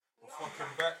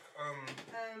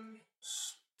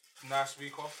nice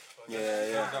week off.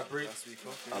 Yeah. That break.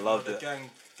 I loved the it. gang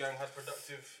had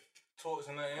productive talks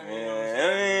and that.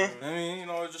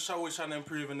 Yeah. Just always trying to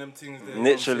improve in them things. There,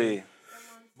 Literally.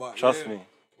 But Trust me.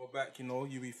 We're back,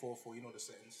 UE44, the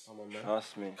settings. Come on, man.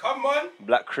 Trust me. Come on.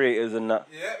 Black creators and that.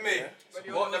 Yeah, me.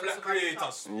 Support the black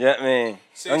creators. Yeah, me.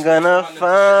 I'm gonna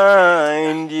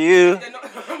find you.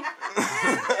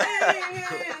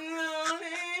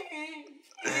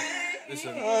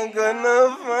 Listen, I'm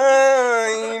gonna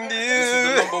find you.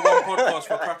 this is the #1 podcast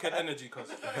for crackhead energy, cuz.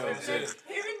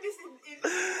 Hearing this in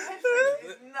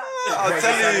I'll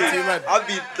tell you, I'll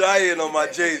be dying on my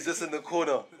J's just in the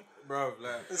corner. Bro,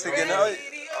 like, Listen,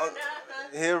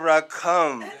 here I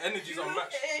come. the energy's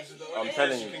unmatched. This is the only I'm place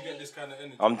telling you you. can get this kind of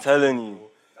energy. I'm telling you.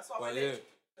 That's what But I'm yeah,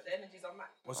 But the energy's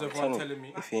unmatched. what's I'm everyone telling telling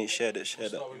me? If you ain't shared it, share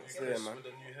that. Start with you, Chris, with the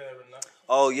new hair and that.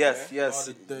 Oh, yes.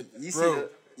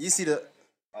 You see the.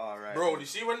 All right. Bro, you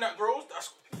see when that grows? That's...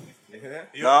 Yeah.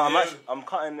 No, I'm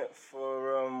cutting it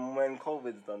for when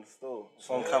COVID's done still. It's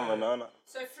on camera now, innit?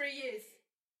 So 3 years.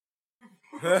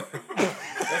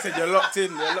 They said you're locked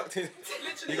in. You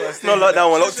gotta stay. Not like that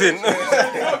one, locked in.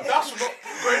 That's not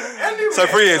going anywhere. So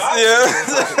 3 years, yeah.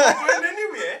 That's not going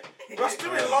anywhere. That's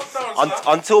doing lockdown stuff.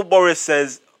 Until Boris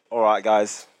says, alright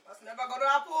guys, That's never gonna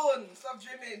happen. Stop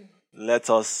dreaming. let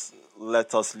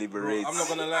us liberate. I'm not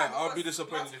gonna lie, I'll be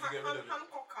disappointed if you get rid of it.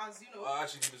 Hancockers, I'll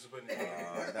actually be disappointed.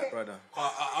 That brother.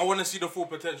 I want to see the full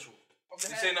potential.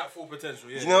 He's saying that full potential,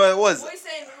 yeah. You know what it was? What are you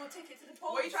saying? We'll take it to the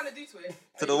polls. What are you trying to do to it?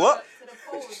 To the what? To the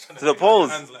polls. To the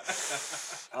polls.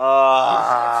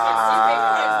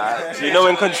 Do you know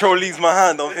when control leaves my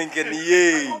hand, I'm thinking,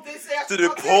 yay. To the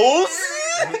polls?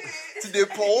 To the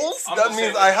polls? I'm That just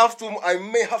means saying- I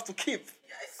may have to keep.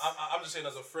 I'm just saying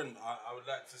as a friend, I would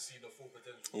like to see the full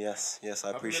potential. Yes, I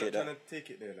appreciate that. Trying to take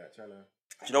it there, trying to.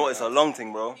 Do you know what? It's a long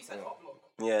thing, bro. You said hot block.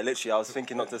 Yeah, literally, I was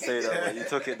thinking not to say that, but you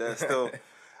took it there still.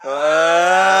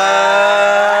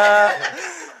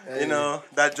 You know,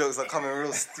 dad jokes are coming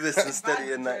real twist and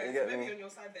steady and that, you get Maybe me? on your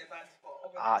side there, bad.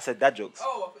 I said dad jokes. Oh,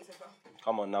 I thought you said bad.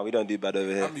 Come on now, we don't do bad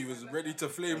over here. He was ready to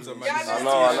flames a man. Yeah, I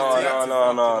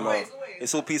know. Always.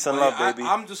 It's all peace and love, baby.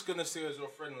 I'm just gonna say as your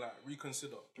friend, like,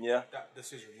 reconsider Yeah, that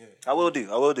decision, yeah. I will do.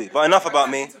 But enough about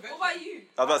me. What about you?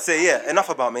 I was about to say, yeah, enough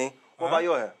about me. What about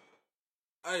your hair?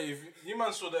 Hey, if you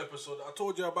man saw the episode, I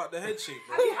told you about the head shape,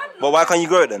 bro. But why can't you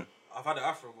grow it then? I've had an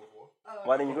afro before.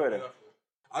 Why didn't you grow it then?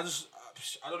 I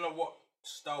don't know what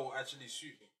style will actually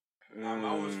suit me.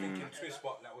 I was thinking twist,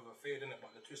 but like with a fade in it,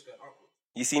 but the twist going upward.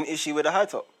 You seen issue with the high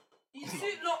top? You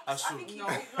suit locks. That's I true. think you No.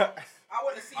 suit locks. I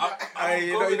want to see that.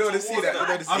 You don't want to see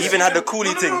that. He even had the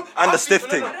coolie thing and the stiff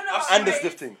thing. I don't know about And the braids.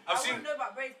 stiff thing. I wouldn't know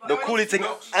about braids, but The coolie thing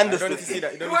and the You don't stiff need to see thing.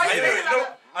 that. You don't Why need to you see saying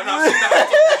that. that? And I've seen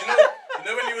that. You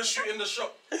know when he was shooting the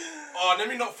shot? Oh, let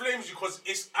me not flames you because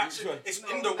it's actually it's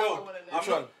in the world. Which I'm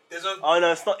not. There's a. Oh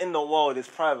no, it's not in the world, it's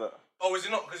private. Oh, is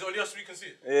it not? Because only us we can see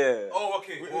it. Yeah. Oh,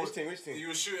 okay. Which thing? He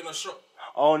was shooting a shot.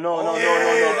 Oh no.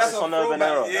 yeah, That's that's on a Urban throwback.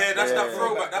 Era. Yeah, that's that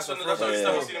throwback. That's when the throwback. first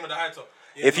time I seen him with the high top.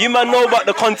 Yeah, If you man know about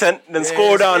the content, then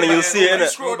scroll down and you'll see it, You innit?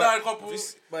 scroll down a couple.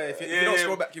 But if you don't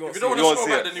scroll back, you won't If see you it. don't want to won't scroll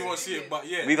see back, it. then you won't see it. But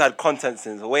yeah, We've had content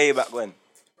since way back when.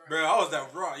 bro, I was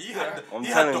that raw. He had the, I'm he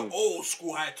had telling the you. old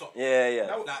school high top. Yeah.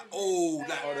 That old,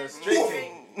 like The straight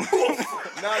thing.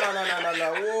 No.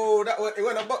 Whoa, it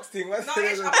went a box thing. No, I'm not gonna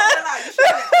lie. You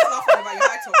shouldn't let people laugh about your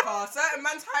high top car. Certain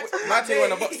man's high top. My thing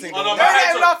went a box thing. Oh, no, Don't my let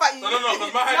high him top. laugh at you. No,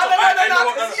 because my high No, top. I know no,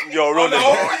 what. because You're a real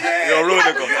nigga. You're a real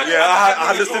nigga. Yeah, I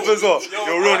had the slip as well.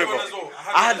 You're a real nigga.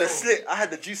 I had the slit. I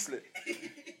had the juice slit.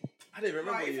 I didn't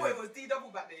remember Right, you you. thought it was D double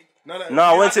back then. No,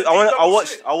 I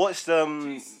watched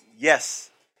yes.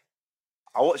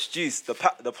 I watched Juice, the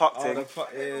puck Oh, thing, the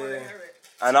fuck, yeah.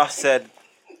 and I said,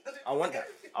 I want that.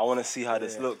 I want to see how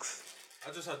this looks.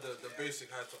 I just had the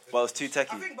basic high top. But it was too I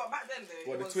techie. think, but back then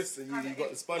though. What, the twist, and you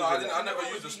got the sponge No, in it. I never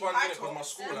used the sponge in it because my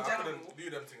school, like, I couldn't do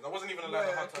them things. I wasn't even allowed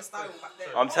to high The top. style back then.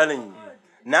 I'm telling you.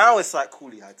 Now it's like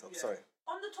coolie high top. Sorry.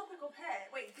 on the topic of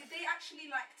hair, wait, did they actually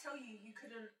like tell you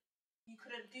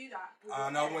couldn't do that? with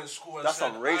And your I hair? went to school and That's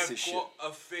said, some racist I've got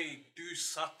a fade, do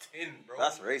something, bro.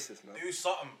 That's racist, man. Do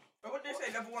something. But what did they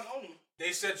say? Level 1 only.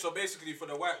 They said, so basically for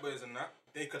the white boys and that,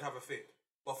 they could have a fade.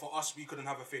 But for us, we couldn't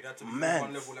have a fade. It had to be Man.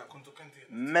 one level like Kunta Kinte.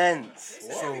 Men's.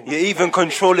 You're even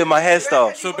controlling my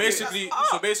hairstyle. So basically,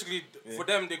 for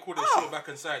them, they call it short back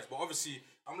and sides. But obviously,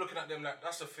 I'm looking at them like,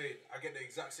 that's a fade. I get the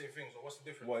exact same thing. So what's the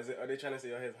difference? What is it? Are they trying to say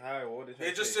your hair's high or what? Are they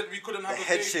They just say? said we couldn't have The a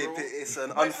head fade, shape, bro. it's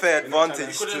an unfair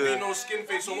advantage Couldn't be to no skin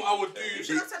fade. So what I would do, You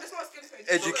should have said it's not skin face.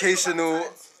 educational.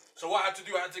 so what I had to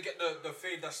do, I had to get the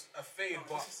fade that's a fade,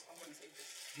 but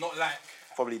not like.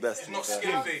 Probably best. It's to not be fair.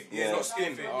 skin fade. Yeah. It's not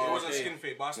skin fade. Oh, It wasn't okay. skin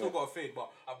fade, but I still got a fade, but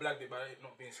I blagged it by it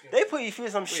not being skin They fade. put you through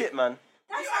some shit, man.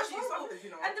 That's actually horrible. suffers, you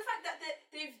know. And the fact that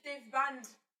they've banned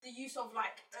the use of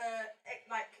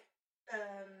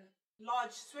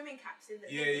large swimming caps in the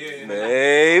Yeah.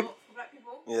 Babe. for black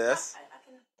people. Yes.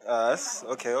 I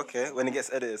can. Okay. When it gets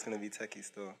edited, it's gonna be techie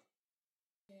still.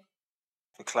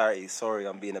 For clarity, sorry,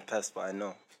 I'm being a pest, but I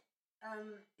know.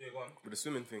 Yeah, go on. With the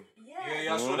swimming thing.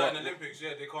 Yeah. I saw that in the Olympics.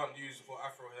 Yeah, they can't use for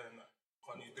Afro hair and that.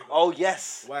 Can't use big. Oh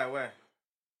yes. Why?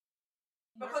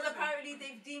 Because apparently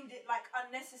they've deemed it like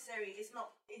unnecessary. It's not.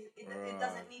 It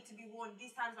doesn't need to be worn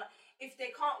these times. Like if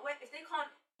they can't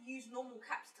use normal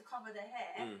caps to cover their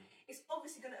hair, it's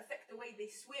obviously going to affect the way they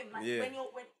swim. Like when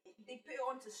they put it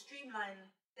on to streamline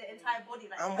their entire body.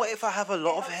 Like And what if I have a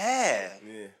lot of hair?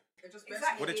 Yeah. Exactly.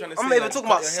 What are they trying to I'm say? not even like, talking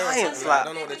cut about your hair or science, something? like- I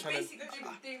don't know what they're trying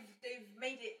to. They've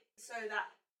made it so that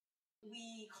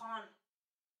we can't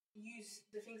use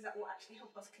the things that will actually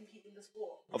help us compete in the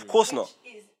sport. Of course not.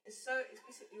 Which is so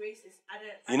explicitly racist.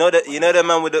 You know the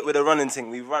man with the running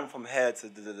thing. We run from hair to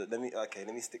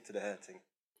let me stick to the hair thing.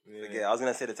 Yeah. Forget. I was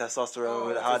gonna say the testosterone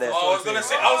with how they. I was gonna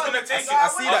take it. I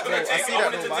see that, I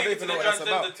wanted to but I take don't it to even the know what that's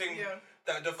transgender about. thing.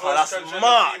 That the that's first transgender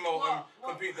mad. female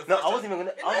compete. The No, first I wasn't even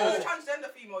gonna. It's I not was just transgender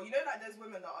female. You know, like there's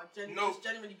women that are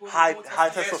genuinely born high with high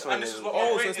autism. testosterone. and this is what Oh, my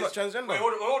so point it's not is. transgender? Wait,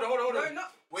 hold on. No,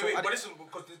 not. Wait, but listen,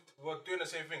 because we're doing the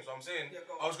same thing. So I'm saying, Yeah,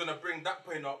 go on. I was gonna bring that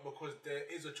point up because there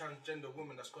is a transgender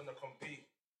woman that's gonna compete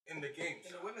in the games.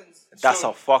 In the women's. That's a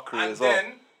fuckery And as well.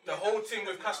 then the whole thing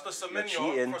with Caster cheating.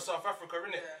 Semenya for South Africa,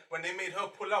 innit? When they made her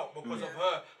pull out because of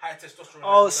her high testosterone.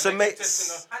 Oh, levels, and they kept Semenya.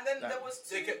 testing her. And then there was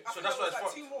two. They kept- I so think that's there why was it's like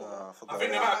fucked. two more. I I forgot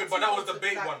think they about might have been, but that was the Like,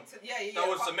 big one. Yeah. That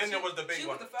was but Semenya she- was the big she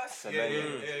one. was the first.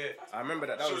 Yeah. I remember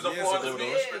that. That She was was a years 400 ago,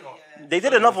 meter though. sprinter. They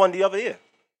did another one the other year.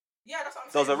 Yeah, that's what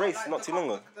I'm saying. There was a but, race like, not the too long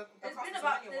ago.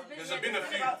 There's been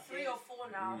about three or four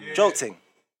now Jolting.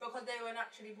 because they were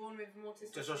naturally born with more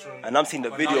testosterone. Testosterone. And I'm seeing the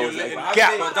But now videos you're like letting-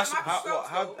 gap. But that's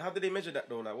How did they measure that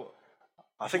though? Like what?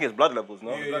 I think it's blood levels,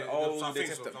 no? Yeah, Blood, I oh, they think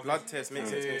test so. the blood test. Makes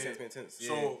sense. Yeah.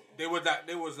 So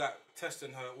they was like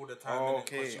testing her all the time. Oh, innit? 'Cause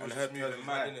okay, she and was her just moving was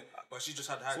mad, high. innit? But she just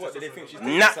had high So what did they testosterone. think she's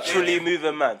Naturally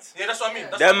moving mad. Yeah, that's what I mean.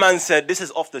 That's Them what I man said this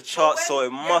is off the charts, so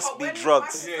it must be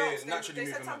drugs. Yeah, it's naturally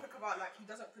They said moving, something about like he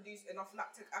doesn't produce enough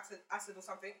lactic acid or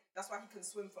something. That's why he can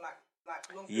swim for like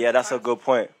long. Yeah, that's a periods of good time.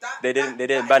 point. That- They didn't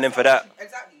that ban him for that.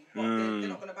 Exactly. But they're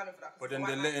not gonna ban him for that. 'cause But then the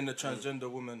they're white letting man- the transgender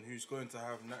woman who's going to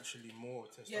have naturally more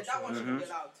testosterone. Yeah, that one shouldn't be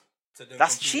allowed. to then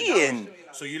That's compete. cheating.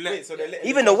 So you let. So they're letting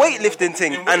Even the weightlifting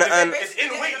thing and It's in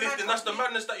weightlifting. That's the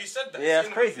madness that you said that. Yeah, It's it's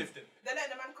in crazy. weightlifting. They're letting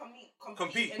the man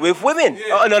compete in- with women.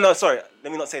 Yeah. Oh no, sorry.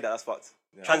 Let me not say that. That's fucked.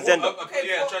 Transgender. Okay,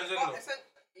 Yeah, but- transgender. but essen-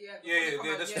 Yeah, before they come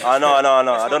out, that's- yeah. I know. Let's I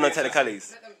not don't know be excessive.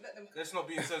 technicalities. Let them. Let's not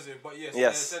be insensitive, but yes,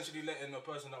 Yes. they're essentially letting a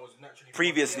person that was naturally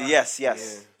Previously, born yes.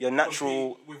 compete Your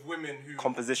natural. with women who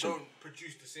composition. don't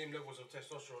produce the same levels of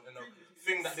testosterone and a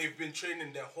thing that they've been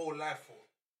training their whole life for,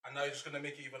 and now you're just gonna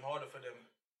make it even harder for them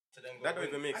to then go. That don't win.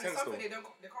 even make And it's something sense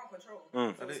they can't control.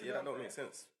 that don't make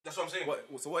sense. That's what I'm saying.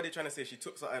 So what are they trying to say? She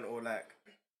took something or like?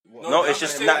 What? No, they're it's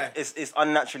just saying- it's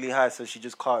unnaturally high, so she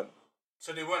just can't.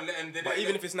 So they weren't letting. But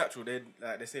even if it's natural, they're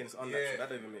saying it's unnatural. Yeah. That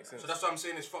don't even make sense. So that's what I'm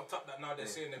saying. It's fucked up that now they're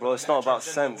saying. Bro, it's not about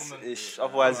sense.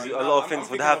 Otherwise, a lot of things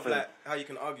would thinking happen. Of, like, how you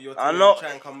can argue your I team know. and try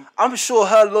and come. I'm sure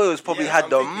her lawyers probably Yeah, had I'm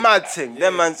the thinking. mad thing.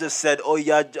 Them Yeah. man just said, "Oh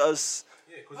yeah, just."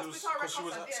 Yeah, because she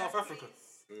was at South Africa.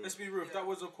 Let's be real. If that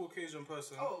was a Caucasian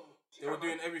person, they were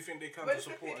doing everything they can When to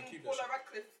support and keep that Paula shit.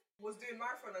 Radcliffe was doing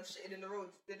marathon and shitting in the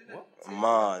road, they didn't.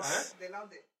 Mars. They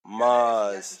allowed it.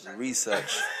 Mars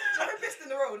research. She never pissed in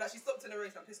the road. Like she stopped in the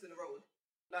race and pissed in the road.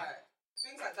 Like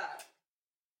things like that.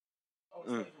 Oh,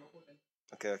 sorry, you're recording.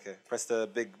 Okay. Press the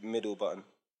big middle button.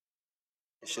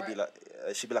 It should be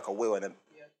like a wheel on it.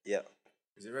 Yeah.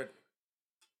 Is it red?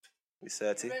 We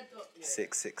 30. Red dot.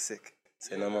 Sick.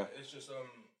 Say no more. It's just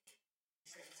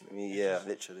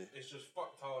Literally. it's just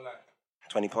fucked how like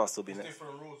 20 past will be it's next.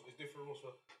 different rules. It's different rules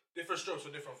for different strokes for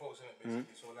different folks in it.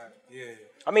 Basically, so like yeah.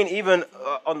 I mean, even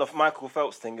on the Michael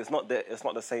Phelps thing, it's not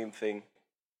the same thing.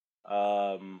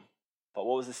 But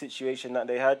what was the situation that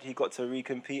they had? He got to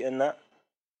recompete in that.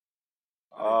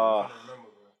 I don't remember,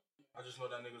 bro. I just know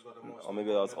that nigga's got the most. Or maybe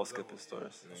that was Oscar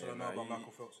Pistorius. That's what I know about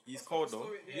Michael Phelps. He's cold though.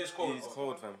 He is cold. He's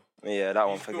cold, fam. Yeah, that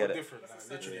one. He's Forget built it. different. Like,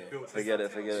 literally built Forget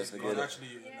different. it. He's Forget it. actually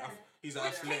he's an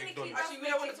athletic don. Actually, we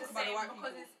don't want to talk about the white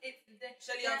because people. it's the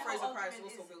Shelly their Ann Fraser whole Price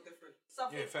argument also is feel different.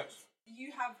 something. Yeah, facts. You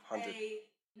have 100. a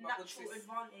My good natural sis.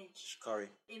 advantage Curry.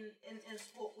 in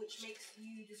sport which makes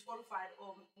you disqualified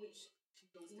or which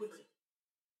would.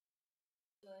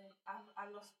 I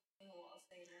lost what I was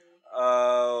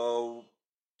saying.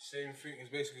 Same thing. It's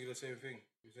basically the same thing.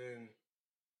 You're saying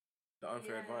The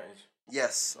unfair advantage.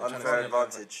 Yes, They're trying to unfair say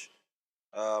advantage.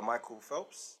 Michael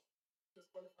Phelps.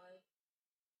 Disqualified.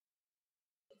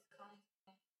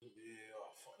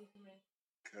 Fuck.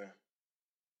 Okay.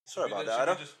 Sorry about Should that,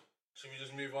 Adam. Should we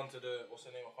just move on to the what's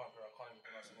her name? I can't even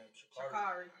pronounce her name.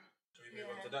 Shakari. Should we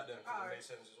move on to that then? Because it makes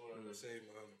sense. It's all the same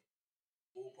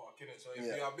ballpark, innit? So if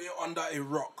you are being under a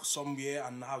rock somewhere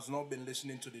and has not been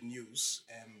listening to the news,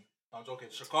 I'm joking.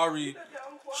 Shakari,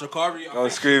 I'm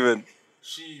screaming.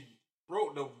 she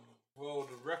broke the world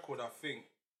record, I think,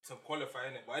 to qualify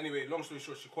in it. But anyway, long story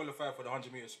short, she qualified for the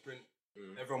 100-meter sprint.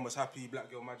 Everyone was happy.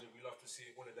 Black Girl Magic, we love to see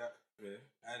all of that. Yeah.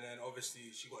 And then obviously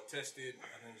she got tested,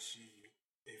 and then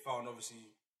they found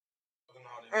obviously, I don't know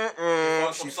how they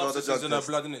found some She failed the substances drug in her test.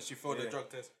 blood, innit? She failed the drug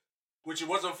test, which it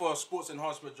wasn't for sports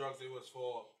enhancement drugs. It was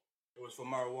for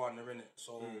marijuana, innit?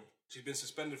 So she's been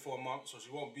suspended for a month, so she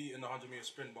won't be in the 100-meter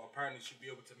sprint, but apparently she'll be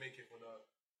able to make it for the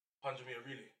 100-meter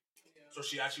relay. So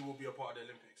she actually will be a part of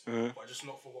the Olympics, but just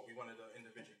not for what we wanted her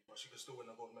individually. But she could still win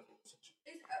a gold medal, essentially.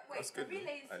 Wait, the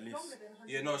relay is longer than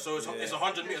 100. Yeah, no. So it's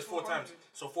 100 meters 4 times.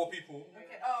 So 4 people,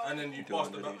 and then you pass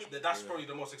the. That's probably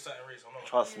the most exciting race. I know.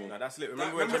 Trust me. Nah, that's lit.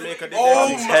 Remember when Jamaica did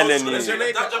Oh, that? I'm telling you.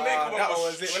 That Jamaica one That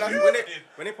was was it. stupid.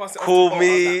 When they passed it Call off to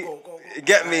me, Paul, I was like, go.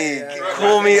 get me,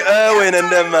 call me Irwin and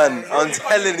them, man. I'm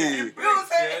telling you.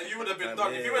 Yeah, you would have been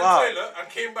done. If you went Wow. to the toilet and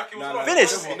came back, it was not.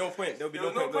 Finished. There'll be no point. There'll be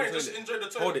There no was no point. point. Just enjoy the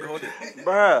Hold toilet. it, hold it.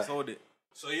 Bruh. Just hold it.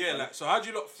 So yeah, like, so how do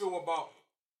you lot feel about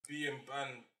being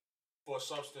banned for a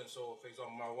substance or, for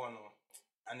example, marijuana,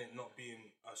 and it not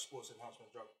being a sports enhancement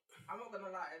drug? I'm not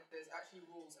gonna lie, there's actually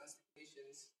rules and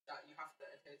stipulations that you have to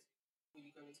adhere to when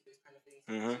you go into those kind of things.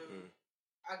 So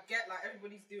I get like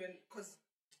everybody's doing, because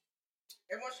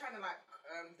everyone's trying to like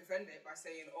defend it by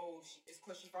saying, oh, it's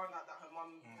because she found out that her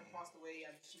mum had passed away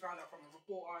and she found out from a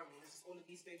reporter and there's just all of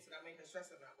these things that make her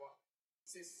stress and that. But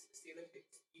since it's the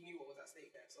Olympics, you knew what was at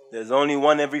stake there. So There's only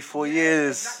one every 4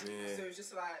 years. Exactly. So it's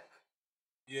just like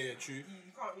Yeah, true.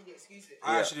 you can't really excuse it.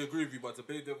 I actually agree with you, but to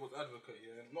play devil's advocate,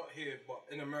 not here, but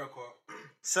in America,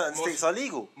 Certain states are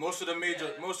legal. most of the major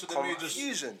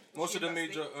Confusion. most of the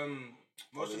major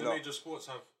not. major sports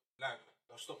have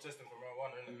stopped testing for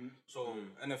marijuana, innit? So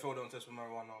NFL don't test for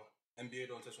marijuana, NBA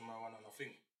don't test for marijuana, and I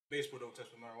think baseball don't test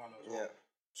for marijuana as well. Yeah.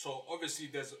 So obviously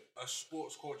there's a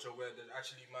sports culture where there's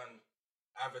actually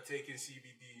either taking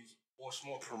CBDs or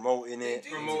smoking. Promoting it.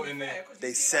 Promoting it.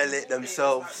 They sell it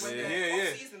themselves.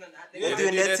 Yeah. They're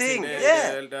doing their thing.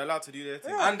 They're allowed to do their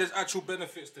thing. And there's actual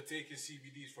benefits to taking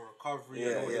CBDs for recovery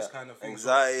and all this kind of thing.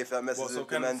 Anxiety, if that messes Well, so with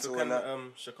the can mental and that.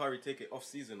 Shakari take it off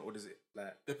season, or does it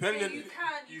like? Depending, You you can.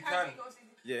 can. Take it off season.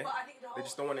 Yeah. But I think the whole, They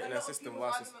just don't want it in a their lot of system people's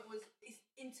whilst it's- argument was it's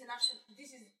international.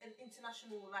 This is an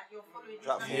international, like you're following.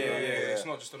 Platform. international Yeah. It's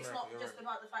not just It's America. not you're just right.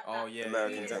 about the fact Oh, that yeah,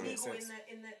 Americans, weed is that legal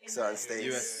makes in Certain states.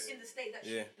 US. in the state that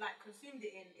Yeah. she like consumed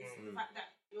it in. It's the fact that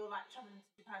you're like traveling to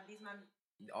Japan. These man.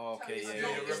 Oh, okay, tell yeah. you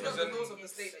yeah, it's not represent- the laws of the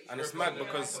state that you And it's should mad follow.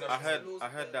 because Like, I heard laws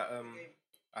of that the game.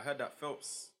 I heard that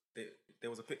Phelps there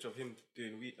was a picture of him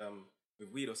doing weed with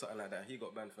weed or something like that. He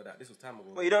got banned for that. This was time ago.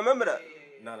 Well, you don't remember that?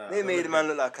 No. They made the man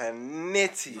look like a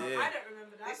nitty. I don't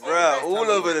remember that. Bruh, all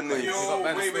over the news. He got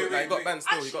banned Wait, still. wait, Like, he got wait. banned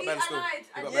still. He got Actually, banned still. I lied. He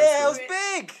got I banned Yeah, it still. was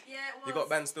big. Yeah, it was. He got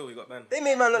banned still. He got banned. They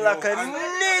made man look like a and-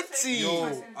 nitty.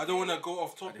 Yo, I don't want to go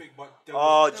off topic, but there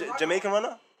Oh, was, Jamaican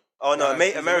runner? Oh no, Nah,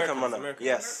 he's American American, runner. he's American.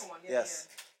 Yes, American one, yes.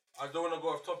 I don't want to go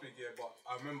off topic here, but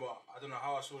I remember, I don't know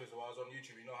how I saw this, but I was on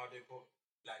YouTube. You know how they put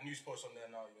like news posts on there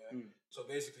now, yeah? So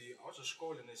basically, I was just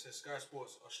scrolling, it says Sky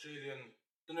Sports, Australian,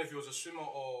 don't know if he was a swimmer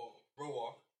or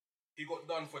rower, he got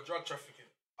done for drug trafficking.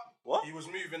 What? He was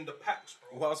moving the packs,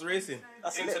 bro, Whilst racing,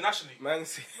 That's lit. internationally. man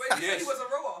said. Wait, you said Yes. he was a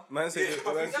rower? Man said.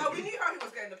 Yeah, Man No, said. we knew how he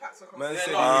was getting the packs across. Man Yeah,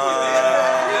 said.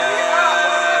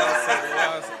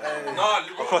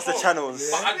 no, Across the channels.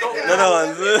 But I don't No,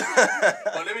 know. no.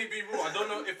 But let me be real. I don't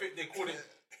know if they called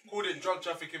it drug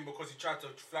trafficking because he tried to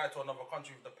fly to another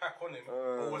country with the pack on him,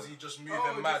 or was he just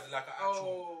moving mad like an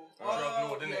actual drug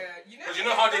lord, innit? Because you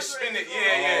know how they spin it.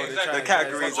 Yeah, exactly. The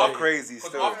categories are crazy Because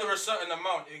still. after a certain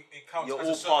amount, it counts You're as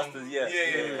all a certain... past the- yeah.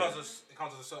 It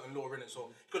counts as a certain law, innit?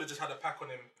 So he could have just had a pack on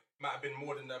him, might have been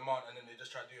more than the amount, and then they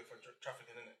just tried to do it for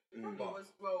trafficking, innit?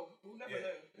 Well, we'll never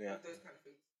know. Yeah. Those kind of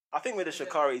things. I think with the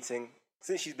Shakari thing,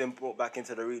 since she's been brought back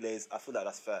into the relays, I feel like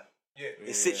that's fair. Yeah.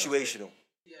 It's situational.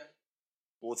 Yeah.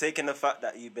 Well, taking the fact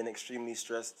that you've been extremely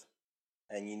stressed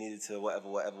and you needed to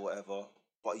whatever,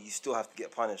 but you still have to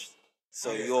get punished.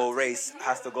 So your race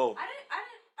has to go.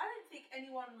 I don't think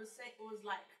anyone was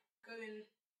like going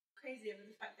crazy over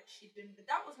the fact that she'd been. But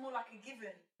that was more like a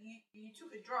given. You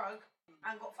took a drug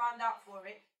and got found out for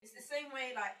it. It's the same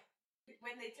way like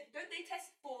when don't they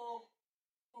test for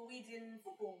weed in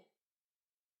football?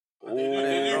 They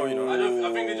do. Oh.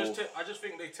 I think they just. I just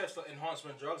think they test like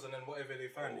enhancement drugs, and then whatever they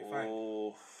find, they find.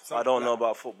 Oh, I don't know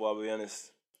about football, I'll be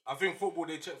honest. I think football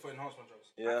they check for enhancement drugs.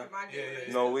 Yeah.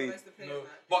 Yeah. No way. No,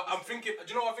 but I'm thinking.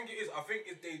 Do you know what I think it is? I think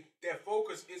their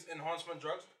focus is enhancement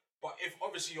drugs. But if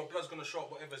obviously your blood's gonna show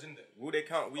up whatever's in there. Would they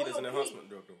count weed as an enhancement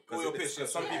drug though? Or your piss, yeah.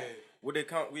 Some Yeah. people, would they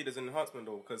count weed as an enhancement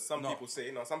though? Because some No. people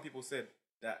say, some people said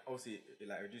that obviously it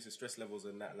like reduces stress levels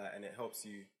and that, like, and it helps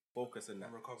you focus and that.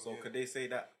 And recover, So yeah. could they say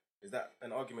that? Is that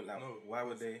an argument? Like, No, why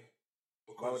would they?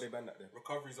 Why would they ban that then?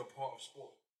 Recovery's a part of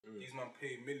sport. These men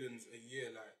pay millions a year,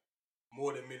 like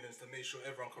more than millions, to make sure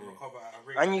everyone can recover at a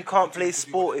rate. And you can't play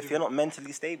sport if you're not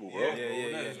mentally stable, bro. Yeah,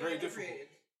 it's very difficult.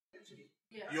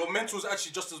 Yeah. Your mental is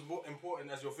actually just as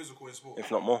important as your physical in sport. If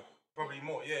not more. Probably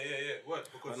more. Yeah. Word.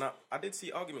 Because But now, I did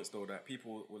see arguments though that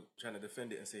people were trying to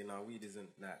defend it and say, "Nah, weed isn't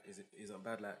isn't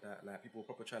bad like that." Like people were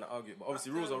proper trying to argue, but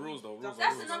obviously rules are rules though. Rules are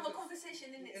That's rules. another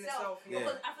conversation in itself. itself, yeah.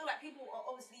 Because I feel like people are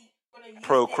obviously gonna use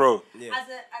Pro-crow. this Yeah. as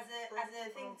a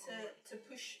thing to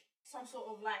push some sort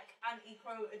of like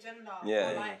anti-crow agenda.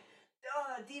 Yeah. Or like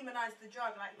demonize the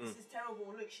drug. Like this is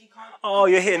terrible. Look, she can't. Oh,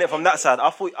 you're hitting it from that side. I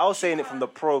was saying it from the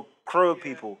pro-crow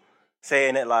people.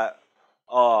 Saying it like,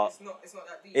 It's not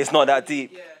that deep. it's not that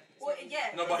deep. Yeah. Well,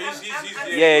 yeah. No, but he's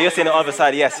Yeah, you're saying the other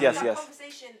side. Yes. That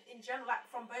conversation in general, like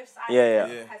from both sides, Yeah.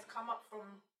 has come up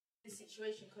from this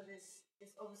situation because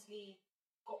it's obviously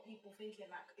got people thinking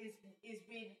like,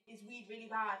 is weed really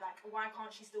bad? Like, why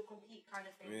can't she still compete? Kind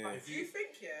of thing. Yeah. But Do you think,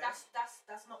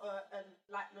 that's not a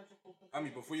like logical. I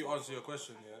mean, before you answer your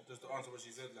question, just to answer what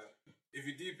she said, like, if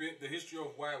you deep it, the history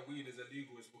of why weed is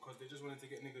illegal is because they just wanted to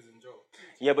get niggas in jail.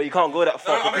 Yeah, but you can't go that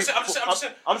far. No, For I'm people-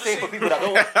 saying- I'm saying for people that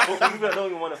don't, for people that don't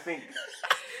even want to think.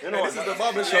 You know what? This is the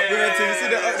barbershop. You see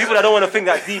the People that don't want to think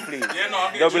that deeply. Yeah, no,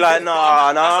 I get They'll be you. like,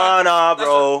 nah,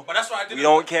 bro. But that's why I didn't. We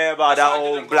don't care about that's that why I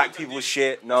old didn't go black into people deep-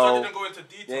 shit. That's why I No. didn't go into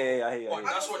detail. Yeah, I hear you. But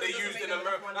that's what they used in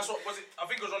America. That's what was it? I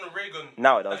think it was Ronald Reagan.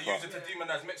 Now it does, that used but- it to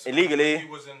demonize Mexico Illegally.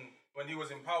 when he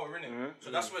was in power, innit? So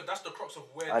that's the crux of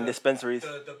where And dispensaries.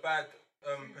 the bad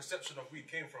perception of weed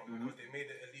came from because they made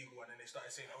it illegal and then they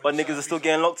started saying. But niggas are still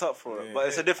getting locked up for it. But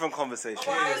it's a different conversation.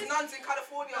 But there's nuns in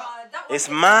California. It's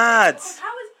mad. Because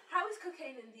how is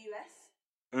cocaine in the US?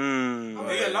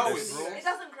 They allow it, bro. It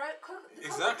doesn't grow. The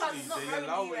Exactly, coconut does not they grow in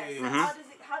allow the US.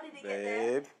 it. How did it get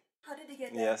there? Babe. How did it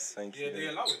get there? Yes, thank you. Yeah, they babe.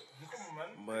 allow it. Come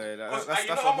on, man. But Because, that's you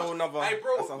know a how whole much- nother. Hey,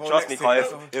 bro, that's a whole Trust me, next Kai,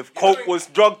 thing. if Coke was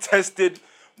drug tested,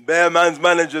 Bear Man's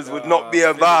managers would not be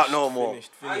about no more.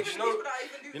 Finished. People that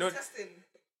even do know- the testing.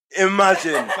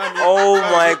 Imagine. Oh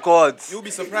my God. You'll be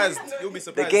surprised.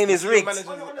 The game is rigged. Managers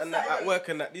and that at work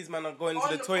and that these men are going to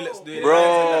the toilets doing Bro.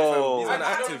 lines and that, fam. These men And, are and,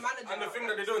 active. and the thing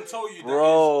that they don't tell you,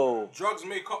 Bro. that is, drugs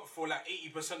make up for like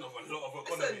 80% of a lot of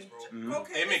economies, bro.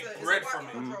 Cocaine They make is a bread white from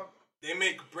man it. drug. They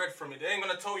make bread from it. They ain't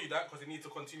gonna tell you that because they need to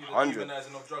continue the 100.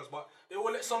 demonizing of drugs, but they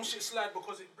will let some shit slide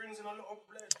because it brings in a lot of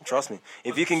bread. Trust me.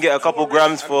 If you can get a couple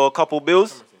grams for a couple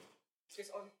bills, It's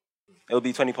on. it'll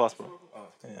be 20 past, bro.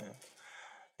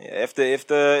 Yeah,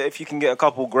 if you can get a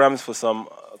couple grams for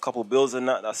a couple bills and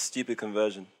that's stupid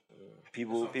conversion.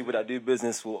 People that do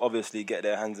business will obviously get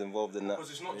their hands involved in that.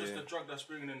 Because it's not just the drug that's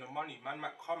bringing in the money. Man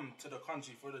might come to the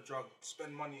country for the drug,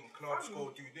 spend money in clubs,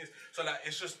 go do this. So like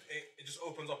it just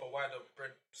opens up a wider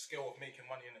bread scale of making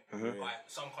money in it. Like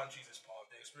some countries it's part of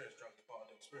the experience, drug is part of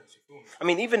the experience. You feel me? I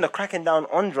mean, even the cracking down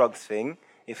on drugs thing,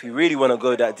 if you really want to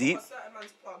go that deep, A certain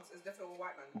man's plugs is definitely a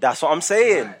white man. that's what I'm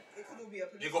saying. It could all be a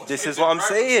They police. got This is kids what in I'm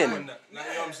private saying. school and that. Like,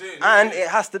 you know what I'm saying? And it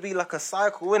has to be like a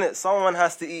cycle, innit? Someone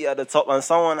has to eat at the top and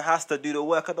someone has to do the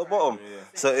work at the bottom.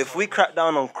 So if we crack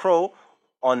down on crow,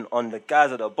 on the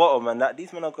guys at the bottom and that,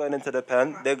 these men are going into the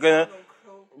pen, they're gonna,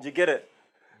 do you get it?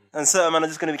 And certain men are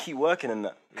just gonna keep working in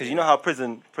that. Because you know how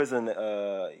prison,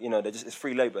 it's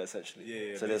free labor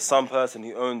essentially. So there's some person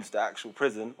who owns the actual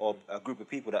prison or a group of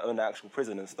people that own the actual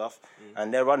prison and stuff,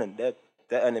 and they're running, they're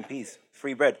earning peace,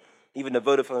 free bread. Even the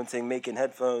Vodafone thing, making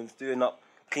headphones, doing up,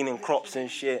 cleaning crops and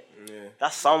shit. Yeah.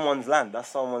 That's someone's land. That's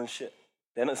someone's shit.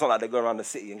 It's not like they go around the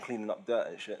city and cleaning up dirt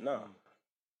and shit. No.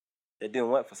 They're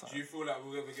doing work for Do something. you feel like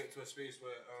we'll ever get to a space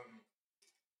where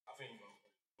I think you will,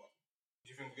 but do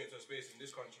you think we'll get to a space in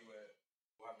this country where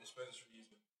we'll have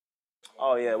dispensaries?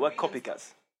 Oh yeah, we're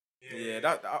copycats. Yeah,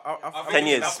 that I 10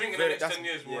 years. I think in the next 10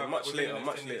 years we'll have much within the later, next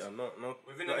much 10 years. later.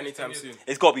 Within Not the next anytime 10 years. soon.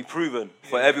 It's got to be proven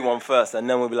for everyone first, and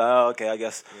then we'll be like, oh, okay, I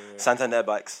guess Santander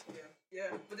bikes. Yeah,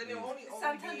 but then it'll only be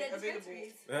Santander available.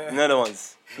 dispensaries. No other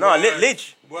ones. No,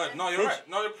 Lidge. Word, no, you're right.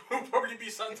 No, it'll probably be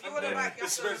you want a Santander bike, you have to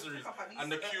dispensaries pick up at least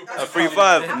and the queue. A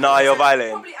 3-5. Nah, you're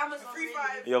violating. Probably Amazon. Free really.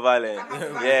 five. You're violating.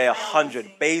 Yeah, 100.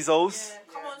 Bezos. Yeah.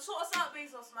 Come on, sort us out,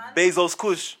 Bezos, man. Bezos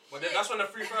Kush. But then that's when the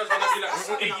free fries gonna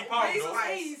be like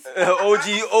 £80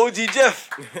 though. OG Jeff.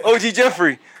 OG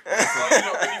Jeffrey. But you're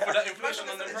not ready for that inflation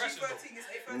on the prices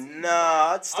though.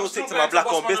 Nah, I'd still I'm stick to still my going black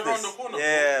to on Boss Man business. around the corner,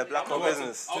 Yeah, bro. black I'm on not-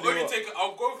 business.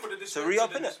 I'll go for the dispensary.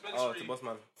 re-up, innit? Oh, to Boss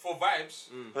Man. For vibes.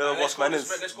 Whoever Let's Boss Man go is.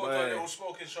 let's go to a little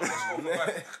smoking shop. Let's go for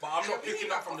vibes. But I'm not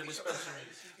picking up from the dispensary.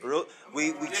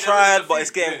 We there tried, is a but it's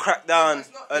few, getting yeah. cracked down,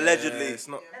 it's not- allegedly. It's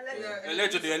not.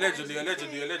 Allegedly.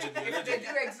 If they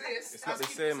do exist, It's not as the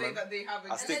people same, say man. that they have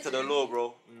I stick to existed. the law,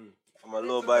 bro. I'm a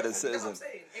law-abiding That's what I'm citizen.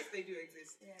 saying. If they do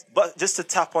exist. But just to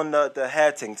tap on the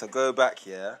hair thing, to go back,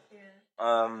 yeah.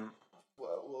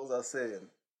 What was I saying?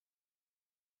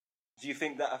 Do you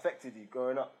think that affected you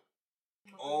growing up?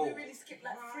 Oh. We really skipped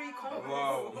like 3 comments.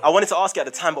 Wow. I wanted to ask you at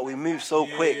the time, but we moved so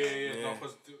quick. Yeah. No,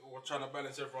 because we're trying to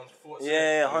balance everyone's thoughts.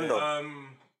 Yeah, Hondo.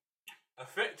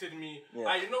 Affected me.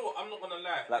 Yeah. You know what? I'm not gonna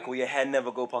lie. Like, will your hair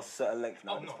never go past a certain length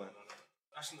now Oh, at this no. point?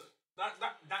 That's not,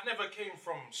 that never came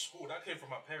from school. That came from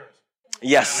my parents.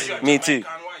 Yes, Like, me too.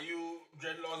 Jamaican, white, you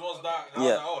dreadlocks, what's that? And I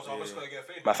Yeah. was like, oh, so I'm just gonna get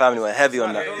faded. My family went heavy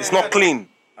on that. Yeah, It's yeah, not clean.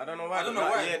 I don't know why. I don't know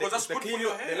why, Yeah, because that's the good clean for your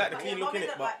look. They hair. like the clean look in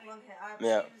it, but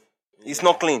Yeah. It's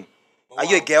not clean. Are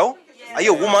you a girl? Are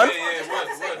you a woman?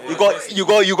 Yeah,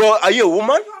 word. You got. Are you a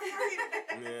woman?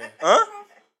 Huh?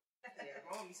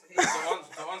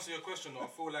 To answer your question, though, I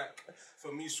feel like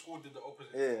for me, school did the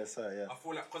opposite. Yeah, sorry, yeah. I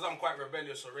feel like because I'm quite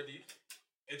rebellious already,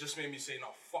 it just made me say, no,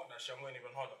 fuck that shit, I'm going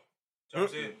even harder. Do you know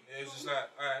what I'm saying? It's just like,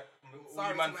 alright, all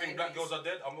you man think black girls are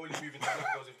dead, I'm only moving to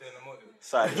black girls if they're in the motive.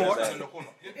 Sorry, In the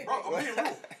corner. Yeah, bro, I'm being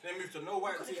real. They moved to no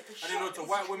white team, and they go to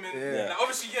white women. Yeah. Like,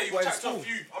 obviously, yeah, you chat to a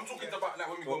few. I'm talking about like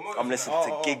when we go motive. I'm listening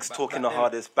to gigs talking the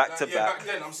hardest back to Yeah, back back.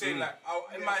 then, I'm saying like,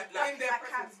 in my like,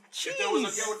 if there was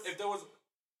a girl,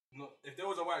 if there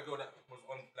was a white girl that was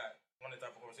on like wanted to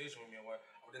have a conversation with me, I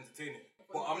would entertain it.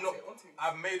 But I'm not.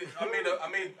 I made it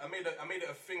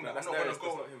a thing that I'm not gonna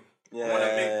go. Yeah.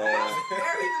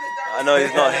 I I know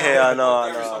he's not here. I know.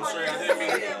 I'm sorry,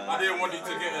 I didn't want you to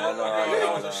get it.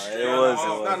 That was a straight. It was.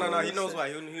 No. He knows why.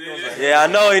 He knows why. Yeah, I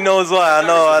know he knows why. I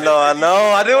know.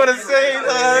 I didn't want to say I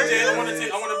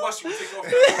that. want to bust you. Take off.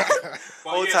 But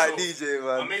Hold yeah, tight, so DJ,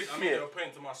 man. I made it a point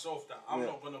to myself that I'm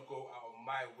not gonna go out of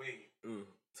my way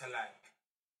to like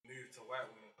move to white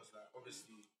women because like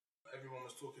obviously everyone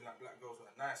was talking like black girls were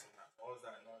nice and that. I was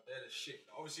like, no, they're the shit.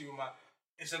 Obviously with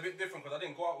it's a bit different because I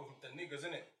didn't go out with the niggas,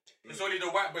 innit? It's only the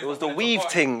white boys. It was that the wanted to weave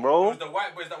party. thing, It bro. was the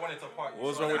white boys that wanted to party. What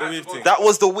was So wrong with I the had weave to go- thing? That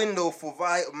was the window for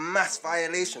mass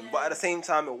violation, but at the same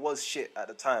time, it was shit at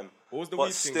the time. What was the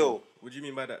But weave thing? still. What do you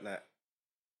mean by that? Like,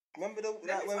 Remember Let me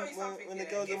tell you something, when the yeah.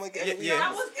 girls were Yeah, getting yeah.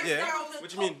 That was What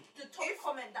do you mean? The top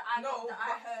comment that I No, got, that I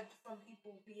but- heard from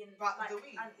people being But like the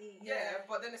weed. anti. Yeah,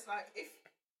 but then it's like if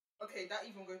that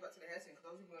even goes back to the hair thing because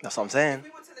I was even. That's what I'm saying. If we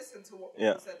were to listen to what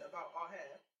Yeah. people said about our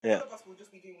hair, Yeah. all of us will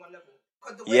just be doing one level.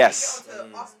 Because the way Yes. we get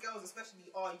onto us girls, especially,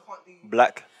 you can't do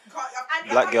Black. You can't,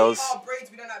 Black girls.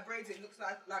 Braids, we don't like braids. It looks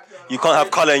like You can't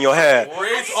have colour in your hair.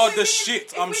 Braids are the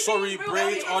shit. I'm sorry,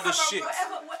 braids are the shit.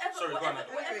 Sorry, go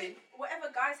on,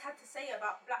 Whatever guys had to say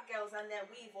about black girls and their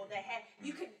weave or their hair,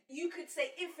 you could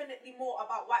say infinitely more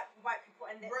about white people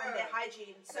and their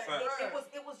hygiene. So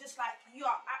it was just like you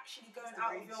are actually going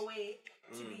out of your way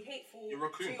to be hateful You're a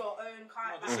to coon. your own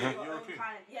kind. No, that's it. your You're a own coon.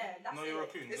 kind. Yeah, that's No, it. you're a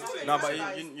coon. It's That's okay. it. no,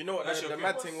 but you know what That's the your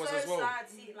mad It thing was was so as well. sad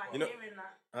seeing, like, You know- hearing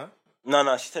that. Huh?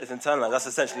 No, she said it's internalized. That's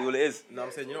essentially all it is. No,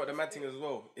 I'm saying, you know what the mad thing as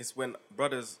well? It's when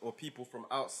brothers or people from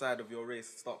outside of your race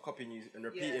start copying you and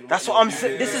repeating. That's what you're I'm doing.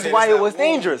 saying. This It's is like, why it whoa. was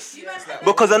dangerous. It's like-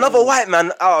 Because another white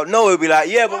man out of nowhere would be like,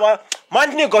 yeah, but my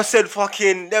nigga said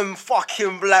them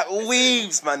fucking black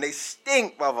weaves, man. They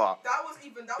stink, brother. That was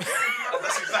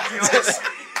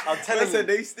I'm I telling said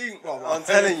you. they stink, bro. I'm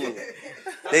telling you.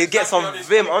 They get some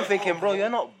vim. I'm thinking, bro, you're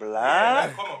not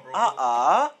black. Come on, bro.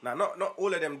 Nah, not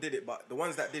all of them did it, but the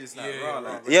ones that did, it's like, Yeah, rah,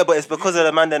 bro. like, Yeah, but it's because of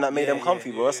the man then that made them Yeah,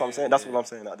 comfy, bro. That's what I'm saying. That's what I'm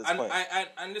saying at this And point.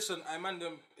 and listen, I man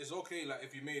them. It's okay, like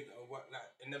if you made like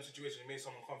in them situations, you made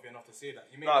someone comfy enough to say that.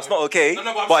 You made No, it's not okay, I'm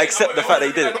but saying- accept the fact that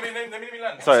he did it. Let me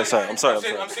land. Sorry, I'm sorry.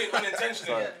 saying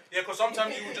unintentionally. Yeah, because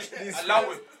sometimes you would just allow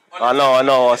it. I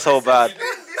know. What's so bad.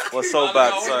 What's so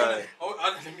bad, sorry.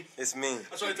 It's me.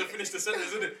 I tried to finish the sentence,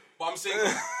 isn't it? But I'm saying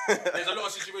there's a lot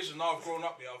of situations now I've grown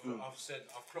up here. I've said,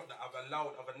 I've clocked that,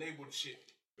 I've enabled shit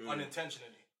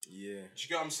unintentionally. yeah. Do you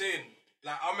get what I'm saying?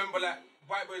 Like I remember, like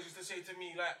white boys used to say to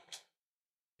me, like,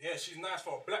 "Yeah, she's nice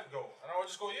for a black girl," and I would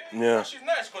just go, "Yeah, she's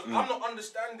nice," because I'm not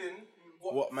understanding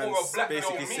what for man's a black girl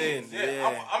basically means. saying,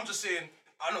 yeah. I'm just saying.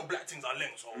 I know black things are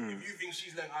length, so if you think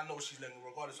she's length, I know she's length,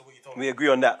 regardless of what you told me. We agree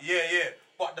on that. Yeah.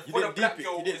 But You for the didn't black deep it-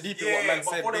 girl, you didn't is- deep it what man but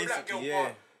said, for the black girl basically,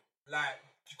 part, like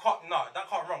you can't, that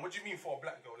can't run. What do you mean for a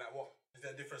black girl? Like what? Is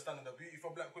there a different standard of beauty for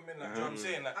black women? Like, do you know what I'm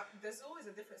saying? Like, There's always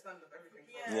a different standard of everything.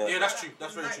 Yeah. yeah, that's true.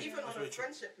 That's very Like true. even That's on very a true.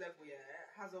 friendship level,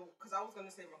 because I was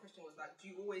gonna say my question was like, do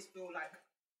you always feel like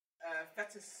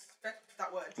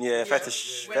that word. Yeah, When,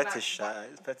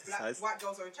 fetishize. White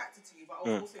girls are attracted to you, but I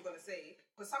was also gonna say,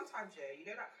 because sometimes, yeah, you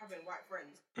know, like having white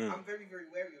friends, I'm very, very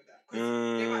wary of that. 'Cause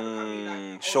they might look at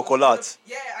me like, chocolate.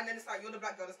 Yeah, and then it's like, you're the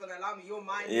black girl that's gonna allow me. You're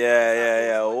mine.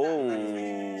 Yeah. Do Oh.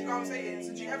 you know what I'm saying?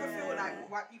 So do you ever feel like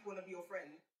white people wanna be your friend?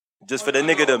 Just for the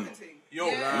niggerdom. Yo,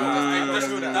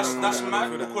 that's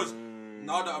mad because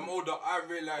now that I'm older, I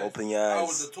realize Open your I eyes.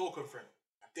 was the token friend.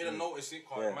 I didn't notice it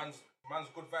because man's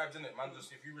good vibes, innit? Man,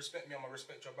 just if you respect me, I'm gonna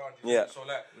respect your boundaries. Yeah. So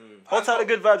like, Hold tight the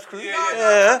good vibes, crew. Yeah.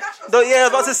 I was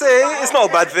about to say, it's not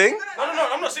a bad thing. No,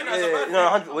 I'm not saying that's a bad thing.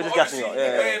 No, we're just gassing you up.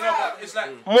 Yeah. No, but it's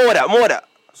like More of that.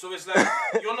 so it's like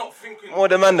you're not thinking More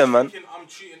demanding, man. thinking I'm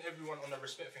treating everyone on a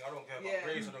respect thing. I don't care about Yeah.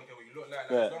 race. I don't care what you look like.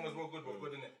 Yeah. As long as we're good,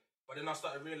 innit? But then I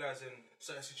started realizing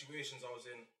certain situations I was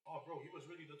in. Oh, bro, he was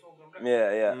really the token black.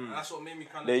 Yeah. And that's what made me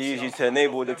kind of. They use you to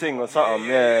enable the thing or something. Do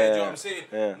you know Yeah. what I'm saying?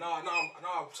 Yeah.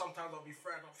 Now, sometimes I'll be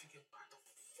frightened. I'm thinking, why the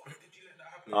fuck did you let that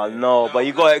happen? I know, but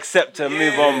you gotta accept and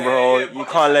move on, bro. You but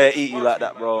can't it's let it just eat you bugs like me,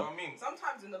 that, man, bro. you know what I mean?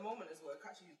 Sometimes in the moment as well, it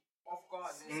catches you off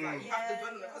guard. It's like you have to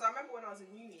dwell on it. Because I remember when I was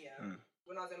in uni,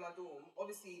 when I was in my dorm,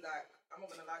 obviously, like, I'm not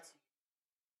gonna lie to you.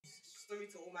 Story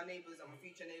to all my neighbours and my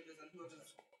future neighbours and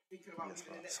whoever's thinking about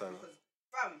moving in next to me. Because,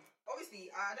 fam,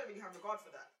 obviously, I don't really have regard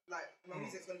for that. Like, my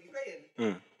music's gonna be playing.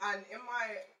 And in my,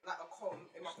 like,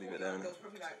 in my leave it corner, there, there was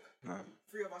probably like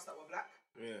 3 of us that were black.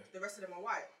 Yeah. The rest of them are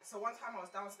white. So one time I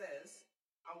was downstairs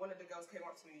and one of the girls came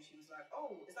up to me and she was like,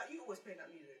 "Oh, is that you always playing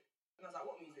that music?" And I was like,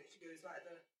 "What music?" She goes, "Like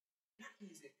the black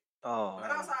music." Oh.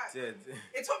 And I was like,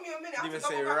 it took me a minute. I Didn't had to even double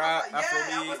say back. rap, I was like,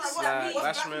 Afrobeats, what's bashment, black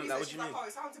that music? She's what you like, mean? "Oh,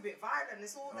 it sounds a bit violent.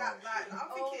 It's all that." Like, I'm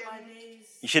thinking.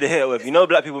 You should have hit it with. You know,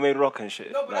 black people made rock and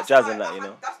shit, No, but like that's jazz why and that. You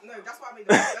know. That's why I made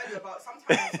the point earlier about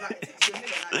sometimes like it takes you a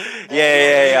minute. Like,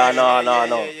 Yeah. I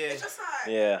know. It's just like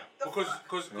Yeah.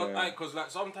 Because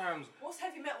like sometimes. What's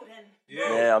heavy metal then?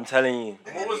 Yeah, I'm telling you.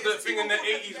 What was the thing in the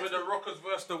 80s where the rockers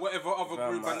versus the whatever other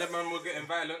group and them men were getting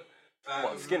violent?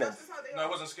 What, Skinner? No, it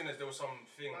wasn't Skinners. There was some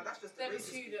thing. that's just the Them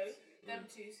racist two though. Them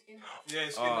two skin. Yeah,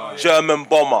 Skinner. German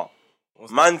bomber.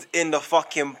 Man's in the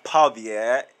fucking pub,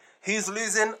 yeah. Who's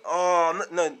losing? Oh,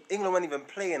 no, England weren't even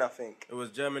playing, I think. It was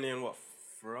Germany and what?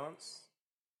 France?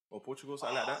 Or Portugal,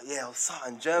 something like that? Yeah, it was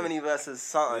something. Germany versus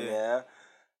something, yeah.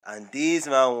 And these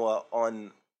men were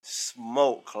on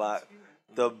smoke. Like,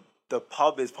 the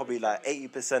pub is probably like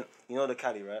 80%. You know the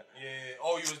Cali, right? Yeah.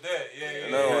 Oh, you was there. Yeah.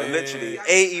 No, literally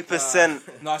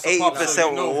 80%. No, it's a pub, 80% so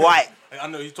you know. white. I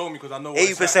know, you told me because I know what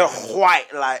 80%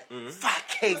 white, like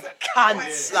fucking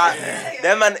cunts. Like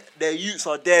them man, their youths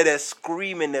are there, they're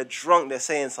screaming, they're drunk, they're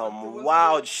saying some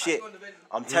wild shit.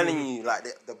 I'm telling you, like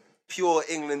the pure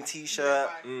England t-shirt,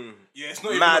 Yeah, it's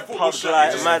not mad even a football pub shirt.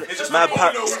 like It's just mad a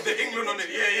pub. polo with the England on it.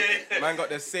 Yeah. Man got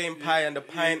the same pie and the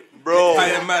pint. Bro. Pie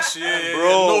and mash, yeah.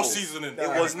 Bro. No seasoning. It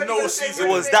was no It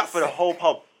seasoning. was that for the whole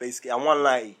pub, basically, and one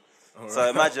lighty. So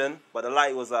imagine, but the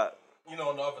lighty was like, You know,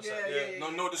 on the other side. Yeah.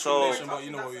 No discrimination, but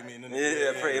you know what we mean.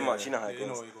 innit? yeah, pretty much. You know how it You know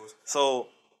goes. how it goes. So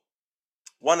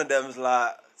one of them's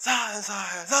like,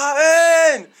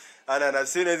 Zion! And then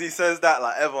as soon as he says that,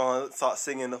 like everyone starts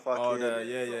singing the fucking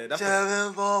Yeah. That's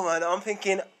German bomb. And I'm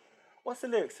thinking, what's the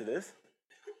lyrics to this?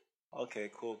 Okay,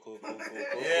 cool. Yeah,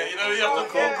 you know, you have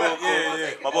to Cool.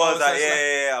 Yeah. My boy was like,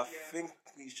 yeah, I think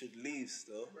we should leave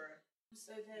still. I'm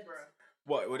so dead.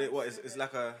 what is it's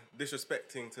like a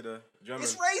disrespecting to the German.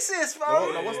 It's racist, No,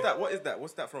 bro. no, what's that? What is that?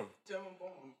 What's that from? German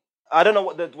bomb. I don't know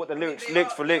what the lyrics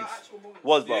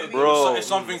was, but bro, It's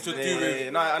something to do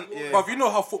with. Yeah. But you know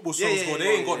how football songs Yeah, go, they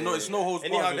ain't got no, it's no holds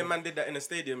Anyhow, barred. the man did that in the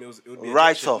stadium. It would be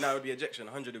Right ejection. off. Now it would be ejection.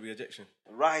 100 would be ejection.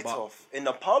 right But- off in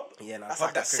the pub. Yeah, nah, that's pub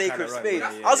like that a can sacred kinda run, space.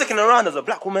 yeah, I was looking around. There's a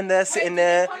black woman there sitting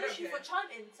there. Punish you for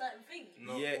chanting certain things.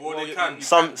 No, Yeah, or well, they you- can. you-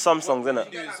 Some songs,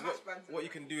 innit? What you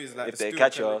can do is like If the they steward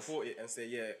catch can us. report it and say,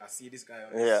 yeah, I see this guy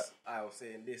on Yeah. this aisle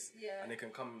saying this, Yeah. and they can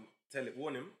come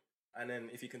warn him, and then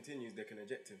if he continues, they can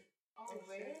eject him. Oh,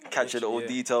 really? Capture the all Yeah.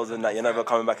 details and that you're never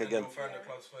coming back again.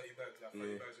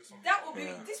 That will be.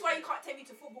 This is why you can't take me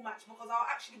to football match because I'll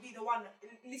actually be the one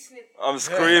listening. I'm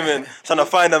screaming, trying to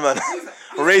find a man.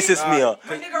 Racist me,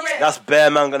 That's bare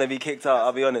man gonna be kicked out.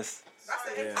 I'll be honest.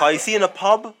 Cause you see in a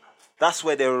pub, that's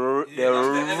where they're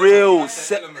real.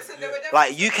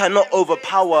 Like you cannot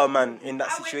overpower a man in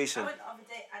that situation. I went the other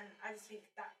day and I just think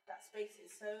that space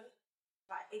is so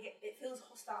like it feels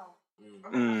hostile. It's a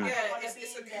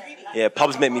community. Yeah,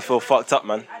 pubs make me feel fucked up,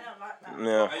 man. I don't like that.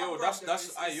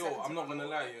 Yeah. Yo, I'm not gonna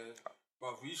lie, yeah.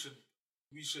 But we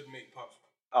should make pubs.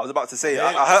 I was about to say,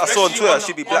 I saw on Twitter,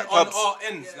 she'd be black pubs. On our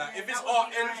ends, like if it's our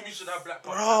ends, we should have black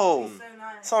pubs. Bro, So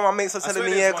nice. some of my mates are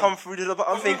telling me, yeah, come through the.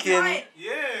 I'm thinking,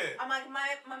 Yeah. I'm like,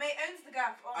 my mate owns the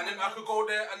gaff. Oh And then my I could go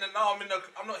there, and then now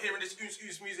I'm not hearing this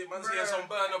oos music. Man's hearing some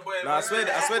Burner Boy. Nah, I swear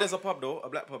there's a pub though, a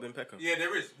black pub in Peckham. Yeah,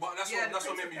 there is, but that's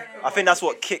what made me. I think that's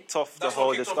what kicked off the That's whole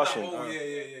what kicked off that discussion. whole-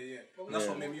 Yeah. That's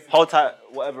what made me. Hold tight,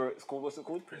 whatever it's called. What's it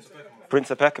called? Prince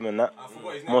of Peckham and that. I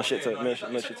forgot his name. More shit Yeah, to no, more he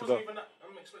shit said to it go. wasn't even that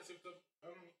expensive to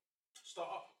start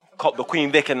up. Cop the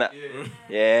Queen Vic and that. Yeah.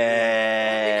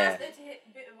 Yeah. They to hit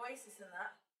a bit of Oasis and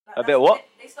that. Like, A bit of what?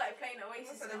 They started playing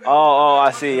Oasis. And Oh,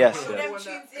 I see. Yes. Them yes.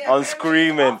 tunes, yeah. On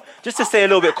screaming, just to stay a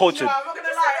little bit cultured. No, I'm not gonna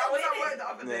lie. I was at work the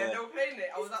other day Yeah. and they were playing it.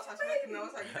 I was outside smoking and I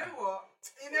was like, you know what?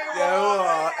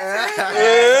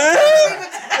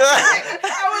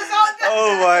 I was out there.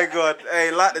 Oh my god!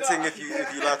 Hey, like the thing if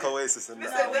you like Oasis and that.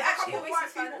 Listen, we're there's a actually couple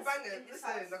Oasis white people fans bangers. in this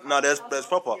Listen, house. No, there's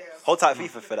proper. Hold tight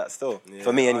FIFA for that still.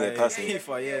 For me anyway, personally.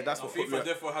 FIFA, yeah, that's what put me FIFA on.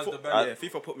 therefore has the Yeah, band.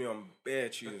 FIFA put me on bare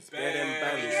tunes, bare them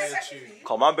bangers. Yeah,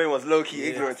 Come, my brain was low key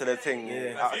ignorant to the thing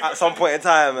at some point in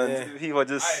time, and people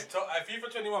just.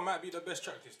 FIFA 21 might be the best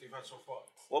track list they've had so far.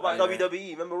 What about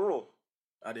WWE? Remember Raw?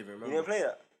 I didn't even You remember. didn't play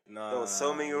that? Nah, There was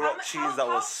so many How rock mu- tunes that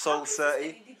was so how dirty.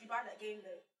 consistently did you buy that game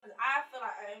though? 'Cause I feel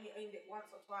like I only owned it once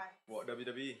or twice. What,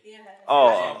 WWE? Yeah. Oh,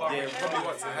 Yeah, probably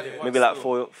once I had it once. maybe like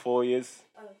 4 years,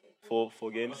 Oh, okay.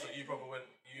 four games. So you probably went.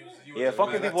 You Yeah, was-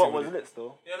 fucking like, people what was lit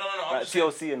still. Yeah, no. I'm Like just saying,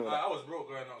 TLC and all that. I was broke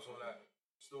growing up, so like,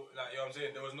 still, like, you know what I'm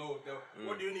saying? There was no.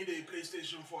 What do you need a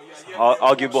PlayStation for? Yeah.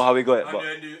 Arguable how we got it, and but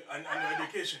your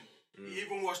education. You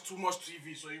even watch too much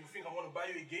TV, so you think I want to buy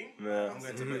you a game? yeah, I'm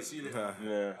going to bed, see you later.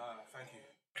 yeah. Thank you.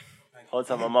 Whole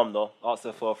time my mum though asked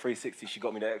her for a 360, she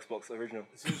got me the Xbox original.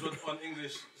 Since we're on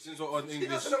English,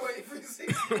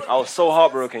 I was so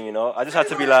heartbroken, you know. I just had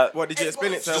to be like, What, did you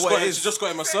explain it to her She what it is? just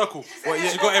got him a circle.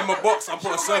 She got him a box and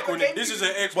put a circle in it. This is an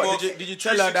Xbox. What, did you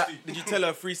tell her that? 360. Did you tell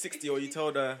her 360 or you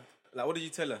told her, like, what did you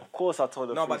tell her? of course I told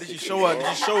her. No, but did you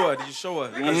 360. show her? Did you show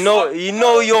her? You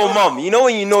know your mum. You know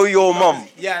when you know your mum.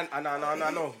 Yeah, I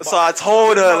know. So I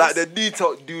told her like the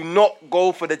detail. Do not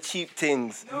go for the cheap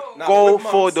things. Nah, Go with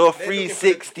for mums, the they're looking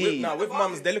 360. Nah, with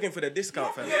mums, they're looking for the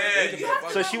discount, fam.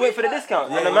 So she went for the discount,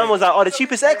 and the man was like, "Oh, the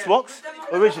cheapest Xbox,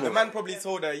 The original. man probably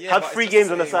told her, yeah. Had but 3 it's games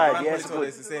just on the same. side. Man Yeah, probably it's told her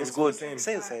good. the same. It's good. the same.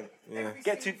 Say the same.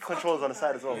 Get 2 controls on the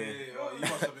side as well. You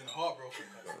must have been heartbroken.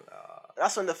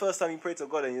 That's when the first time you pray to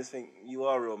God and you just think you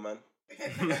are real, man.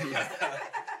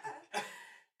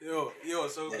 Yo,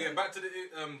 so getting back to the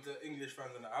English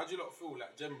fans and that, how do you lot feel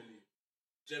like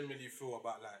generally feel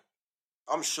about like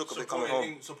I'm shook of it coming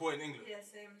home. supporting England? Yeah,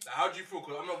 same. Like, how do you feel?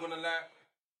 Because I'm not gonna lie,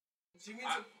 Do you mean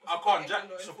I can't jack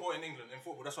supporting England in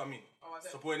football. That's what I mean. Oh, I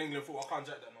don't. Supporting England in football, I can't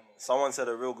jack that no more. Someone said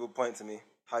a real good point to me.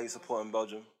 How you supporting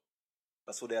Belgium?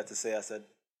 That's what they had to say. I said,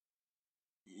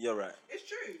 "You're right. It's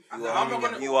true.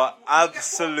 You are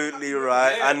absolutely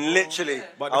right." And literally,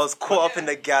 But I was caught up in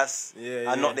the gas Yeah, and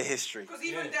yeah. not the history. Because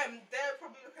even them, they're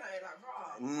probably looking at it like,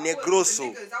 rah.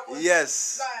 Negroso.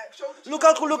 Yes. Like,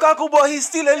 shoulder to Lukaku, but he's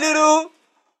still a little.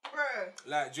 Bruh.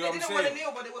 Like, do you They know what didn't I'm want to saying?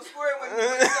 kneel, but they were scoring when they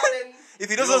were selling. If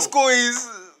he doesn't score, he's.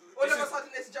 All of a sudden,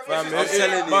 it's Fam, I'm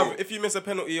telling you. bruv, if you miss a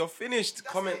penalty, you're finished.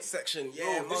 Comment it. section.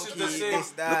 Yeah, this is monkey, the same.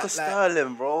 this, that. Look at like-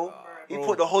 Sterling, bro. He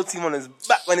put the whole team on his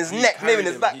back, on his neck, maybe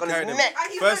his back, on his neck.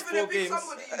 And he's First not even 4 a big games.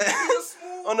 somebody. He's a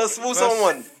small. On a small First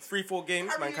someone. 3-4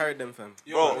 games, man carried them, fam.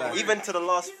 Bro, Like- even to the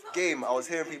last game, I was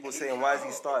hearing people saying, "Why is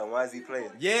he starting? Why is he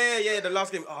playing?" Yeah, the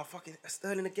last game. Oh, fucking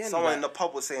Sterling again. Someone like, in the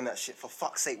pub was saying that shit. For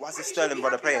fuck's sake, why is this He Sterling should be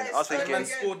brother happy playing? that I was Sterling thinking,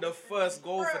 man scored the first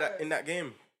goal for that in that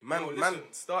game. Man, Yo, man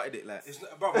listen. started it like. It's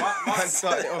not, bro, Man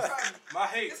started it off. my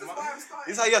hate. This is my- why I'm starting.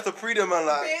 this is how you have to pre them, man.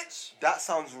 Like, Bitch. that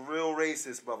sounds real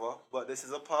racist, brother. But this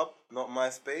is a pub, not my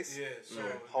space. Yeah, so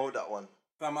Hold that one.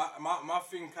 fam, my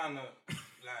thing kind of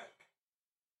like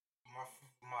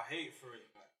my hate for it.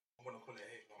 Like, I'm gonna call it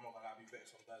hate, but I'm not gonna be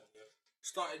vexed sometimes. Yeah.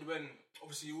 Started when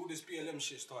obviously all this BLM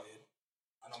shit started,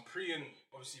 and I'm preying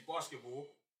obviously basketball,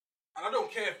 and I don't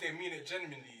care if they mean it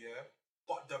genuinely, yeah.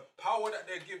 But the power that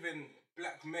they're giving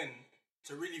black men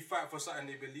to really fight for something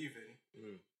they believe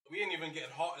in, we ain't even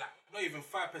getting hard. Like not even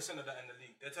 5% of that in the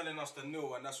league. They're telling us to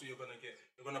kneel, and that's what you're gonna get.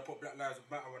 You're gonna put Black Lives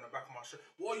Matter on the back of my shirt.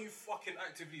 What are you fucking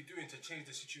actively doing to change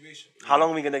the situation? How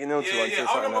long are we gonna get kneel to Yeah, until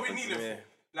how something long are we happens? kneeling for?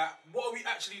 Like, what are we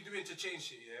actually doing to change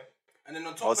shit, yeah? And then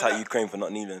on I top was of at that, Ukraine for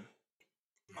not kneeling.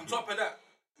 on top of that,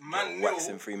 man Wax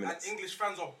kneel, in 3 minutes. and English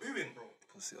fans are booing, bro.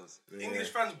 Pussies. English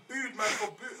fans booed, man,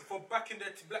 for backing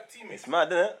their black teammates. It's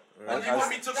mad, isn't it? And you want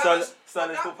me to Sterling's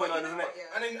still putting on his neck.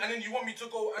 and then you want me to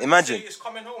go and Imagine. say it's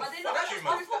coming home. Are they Fuck not? you, Are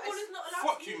man. footballers not allowed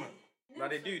Fuck to you, kneel? man. No,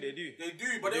 they do. They do,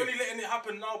 but they're only letting it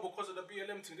happen now because of the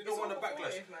BLM thing. They don't want the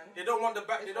backlash. They don't want the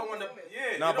back. They don't want the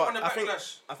yeah. No, they don't want but the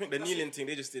backlash. I think the kneeling thing,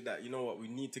 they just did that. You know what? We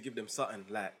need to give them something.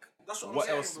 Like, That's what I'm what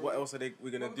saying, else? bro. What else are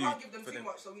we gonna But do? we can't give them for too them?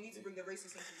 much, so we need to bring the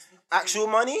racism into the speech. Actual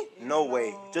money? No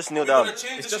way. Just kneel We down. wanna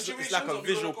change It's the just it's like situations, a or we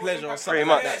visual wanna go pleasure or impact? something Pretty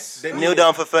like much. Yes. that. Kneel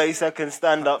down for 30 seconds,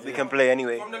 stand up, we can play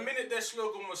anyway. From the minute their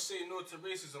slogan was "Say no to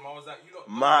racism," I was like, "You lot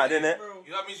don't Mad, get innit?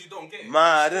 You know that means you don't get it.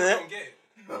 Mad, You still innit? don't get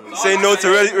it. Say no to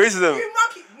racism. You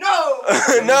monkey! No!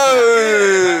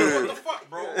 No! What the fuck,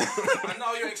 bro? And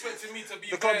now you're expecting me to be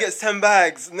The club there. gets 10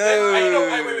 bags. No.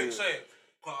 Wait, sorry.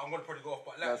 I'm gonna probably go off,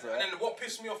 but like, That's right. and then what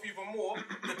pissed me off even more,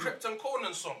 the Krypton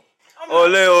Conan song.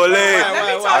 Ole, ole.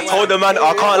 Let me I tell told the man,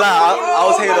 I can't lie. I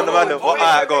was hating on the man.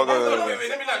 Alright, go. Let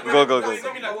me land. Go.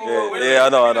 Yeah, I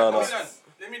know.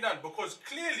 Let me land because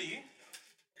clearly,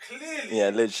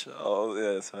 Yeah, Lidge. Oh,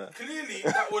 yeah, that's right. clearly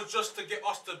that was just to get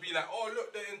us to be like, oh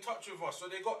look, they're in touch with us. So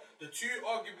they got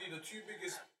arguably the two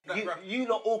biggest black rappers. You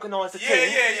lot organise the Yeah,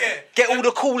 thing. yeah. Get all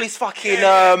the coolest fucking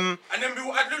And then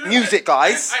look, music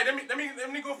guys. Let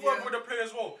me go further with the play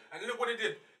as well. And look what they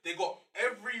did. They got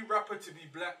every rapper to be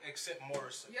black except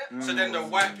Morrison. Yeah. So then the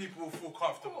white people will feel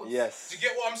comfortable. Yes. Do you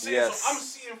get what I'm saying? Yes. So I'm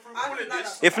seeing through all of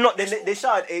this. If not, they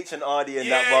shouted H and RD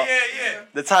and that, but Yeah.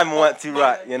 the timing weren't too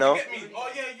right, you know? Get me?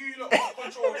 Oh yeah, you lot got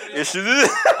control over You this. should.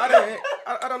 I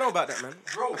don't know about that, man.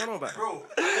 Bro, I don't know about that. bro.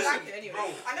 I like it anyway.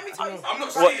 And let me tell you I'm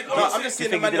not something. saying. No, I'm just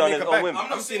seeing the think he man did on make his a own bag. whim?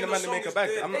 I'm seeing the man make a bag.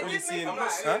 I'm not really did make seeing. a I'm not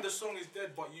bag. saying the song is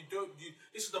dead, but you don't.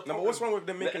 This is the problem. No, but what's wrong with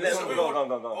them making the Let's song? go.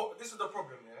 Oh, this is the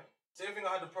problem, yeah. Same thing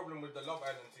I had the problem with the Love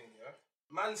Island thing, yeah.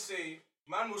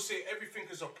 Man will say everything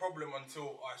is a problem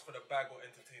until it's for the bag or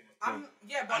entertainment.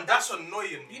 Yeah, but And that's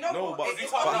annoying me. you know No, what? but It's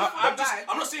You not can't- only for the bag.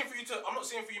 I'm not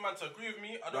saying for you man to agree with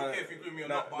me. I don't care if you agree with me or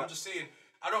not, but I'm just saying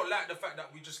I don't like the fact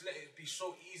that we just let it be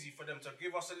so easy for them to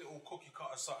give us a little cookie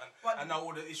cut or something, and now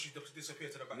all the issues disappear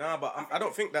to the back. Nah, but I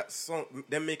don't think that song,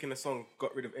 them making the song,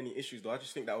 got rid of any issues though. I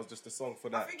just think that was just a song for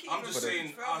that. I think I'm just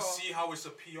saying, I further. see how it's a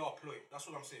PR ploy. That's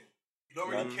what I'm saying. You don't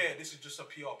really care. This is just a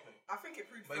PR ploy. I think it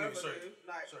proved But further anyway, sorry.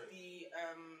 though, like Sorry. the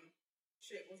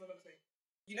shit. What was I gonna say?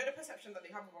 You know the perception that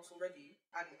they have of us already,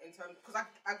 and in terms, because I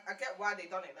get why they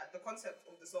done it. Like the concept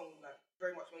of the song, like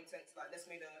very much made sense. Like let's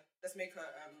make a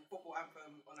football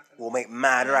anthem on like We'll make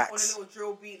mad on a racks. little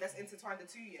drill beat. Let's intertwine the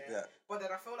two, yeah. But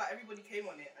then I feel like everybody came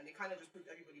on it, and they kind of just proved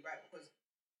everybody right because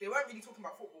they weren't really talking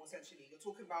about football. Essentially, you're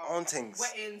talking about On things.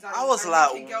 wettings. And, I was and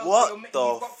like, naked girls, what you've the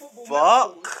got football fuck?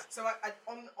 metaphors. So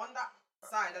on that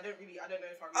side, I don't know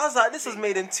if I was like, this was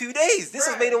made in 2 days. This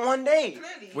was made in 1 day.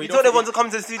 Clearly. Well, You don't told everyone to forget-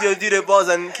 come to the studio, do their bars,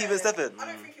 and keep it stepping. I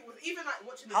don't think it was even like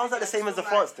watching. How is that the same as the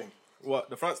France thing? What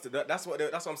the France? That's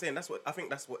what I'm saying. I think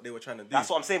that's what they were trying to do. That's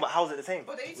what I'm saying, but how is it the same?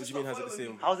 But they need to What do you mean, stop how's it the following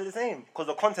same? people. How is it the same? Because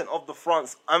the content of the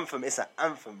France anthem is an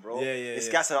anthem, bro. Yeah, It's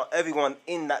yeah. gassing out everyone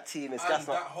in that team. It's And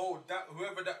gassing that out. whole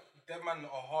whoever them man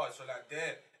are hard. So like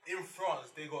they're in France,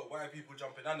 they got white people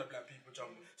jumping and the black people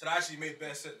jumping. So that actually made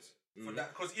bare sense for that.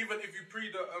 Because even if you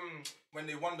when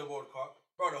they won the World Cup,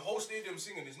 bro, the whole stadium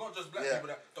singing. It's not just black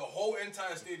people. The whole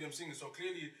entire stadium singing. So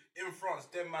clearly in France,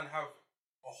 them man have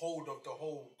a hold of the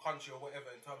whole country or whatever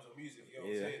in terms of music. You know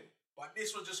what I'm saying? But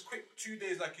this was just quick 2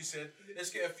 days, like you said.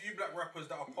 Let's get a few black rappers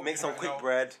that are popping Make some right quick now.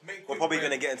 bread. Make We're quick probably bread.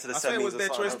 going to get into the I swear it semis was or their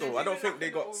choice something. though. I don't think they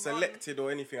Like a got little selected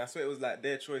or anything. I swear it was like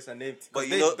their choice and But because you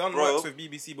they've know, done bro, works with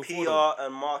BBC before. though. PR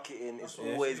and marketing is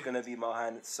always going to be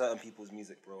behind certain people's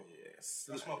music, bro. Yes.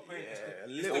 That's my point. It's the-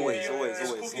 Yeah, it's the always, PR. always, It's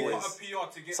always, cookie always. cutter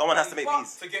PR to get Someone has to make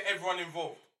peace. to get everyone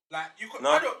involved. Like you could,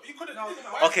 No. you couldn't.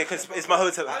 Okay, because it's my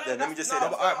hotel app then. Let me just say No,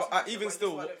 that. But even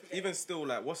still,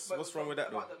 like, what's wrong with that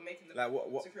though? Like,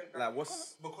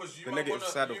 what's Because you the man negative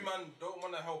wanna, side of you it? man don't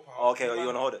want to help out. Oh, okay, you you man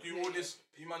wanna hold it? Do all this,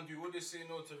 you man do all this, say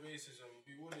no to racism,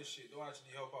 do all this shit, don't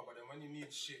actually help out. But then when you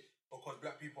need shit, because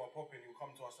black people are popping, you'll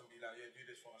come to us and be like, yeah, do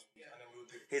this for us, please, and then we'll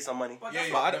do it. Here's some money. But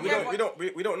Yeah, that's yeah. what-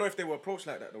 But we don't know if they were approached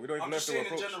like that though. We don't even I'm know if just they were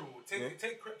saying in approached. general.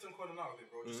 Take Krypton Conan out of it,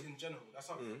 bro. Just in general. That's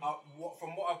how.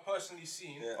 From what I've personally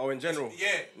seen. Yeah. Oh, in general.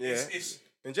 Yeah. Yeah. It's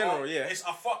In general, yeah. It's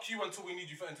a fuck you until we need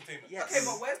you for entertainment. Yes. Okay,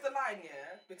 but where's the line,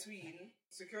 yeah, between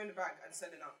securing the bag and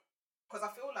selling out? Because I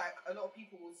feel like a lot of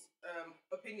people's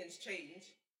opinions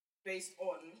change based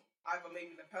on either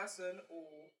maybe the person or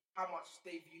how much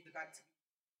they view the bag to be.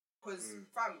 Because,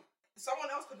 fam, someone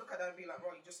else could look at that and be like,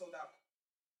 bro, you just sold out.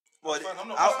 Well, Fine, I'm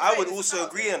not- I would It's also not-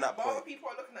 agree on that but other point. people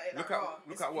are looking at it Look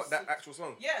like, at what that actual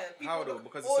song. Yeah, people How though? look,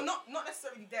 Because or it's not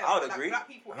necessarily there. I would but like agree. black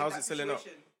people How's in it that selling out?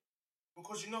 situation.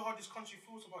 Because you know how this country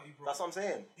feels about you, bro. That's what I'm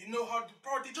saying. You know how,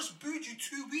 bro, they just booed you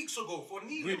 2 weeks ago for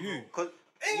kneeling, Booed who? bro. 'Cause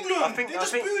England, they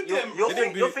just booed them. You're They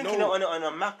didn't thinking boo- it no. on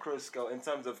a macro scale in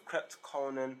terms of Krept,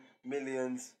 Conan,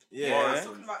 millions. Yeah. I'm Morrison.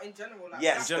 talking about in general. Like,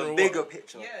 Yes, In the general, bigger what?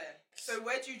 picture. Yeah. So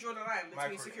where do you draw the line between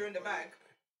Micro. securing the bag?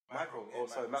 Macro. Oh,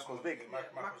 sorry, macro's big. Yeah,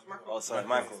 macro. Oh, sorry,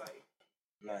 Macro. macro.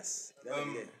 Nice.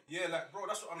 Yeah, like bro,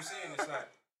 that's what I'm saying. It's like,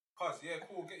 cause yeah,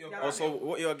 cool, get your Yeah, bag. Also,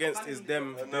 what you're against is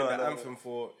them doing No, the no. anthem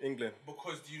for England.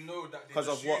 Because do you know that they're 'Cause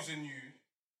just of what? using you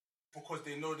because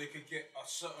they know they could get a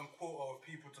certain quota of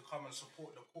people to come and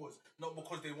support the cause, not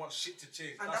because they want shit to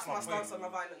change. And that's my point. stance on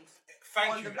Love Island.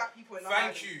 Thank on you. the black people in Love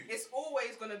Thank Island. you. It's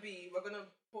always gonna be, we're gonna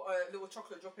put a little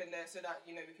chocolate drop in there so that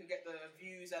we can get the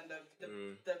views and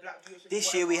the black viewership.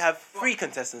 This year we have 3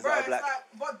 contestants that are black.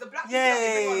 But the black people that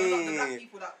they bring on are not the Yay. black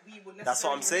people that we would necessarily. That's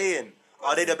what I'm saying.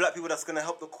 Are they the black people that's gonna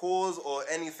help the cause, or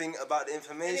anything about the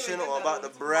information, Anyway, or then about the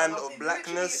it's brand about- of it's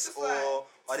blackness, literally just or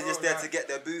are they just Bro, there like- to get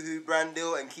their boohoo brand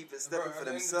deal and keep it stepping Bro, for at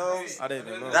the end of the themselves? day- I don't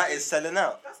even know. That is selling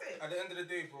out. That's it. At the end of the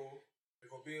day, bro,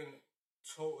 if we're being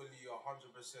totally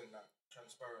 100% like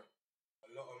transparent, a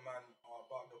lot of men are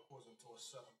about the cause until a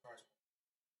certain price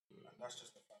point, and that's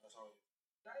just the fact. That's how it is.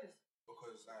 That is.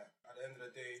 Because like at the end of the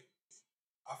day,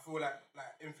 I feel like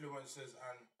influencers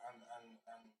and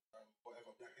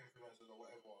whatever, black influencers or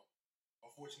whatever,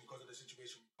 unfortunately because of the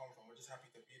situation we come from, we're just happy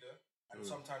to be there. And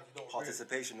sometimes we don't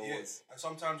Participation awards. and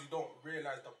sometimes you don't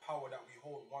realize the power that we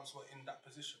hold once we're in that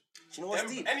position. Do you know what's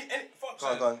Them- deep? Fuck, Go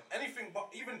on, son, go on. anything but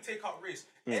even take out race.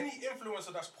 Any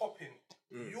influencer that's popping,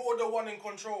 you're the one in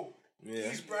control. Yeah.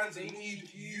 These brands need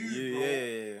you, Yeah, bro,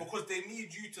 yeah. because they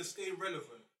need you to stay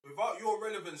relevant. Without your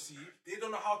relevancy, they don't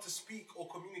know how to speak or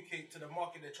communicate to the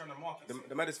market they're trying to market. to.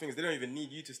 The maddest thing is they don't even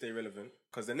need you to stay relevant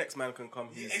because the next man can come.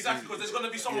 Exactly, because there's going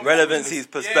to be someone. Relevancy is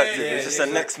perspective. Yeah, It's just yeah, a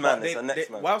next man. But It's a next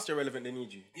man. Whilst you're relevant, they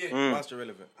need you. Yeah. Whilst you're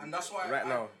relevant. And that's why Right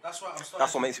now. That's why I'm starting.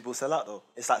 That's what makes people sell out, though.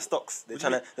 It's like stocks. They're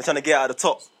trying to get out of the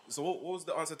top. So what was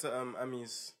the answer to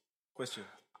Ami's question?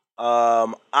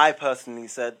 I personally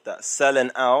said that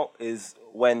selling out is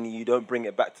when you don't bring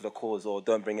it back to the cause, or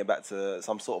don't bring it back to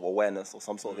some sort of awareness or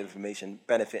some sort of information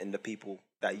benefiting the people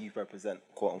that you represent,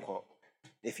 quote unquote,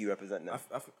 if you represent them.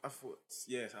 I thought,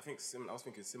 yes, I think similar. I was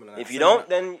thinking similar. If you don't,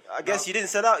 then I guess you didn't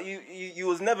sell out. You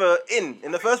was never in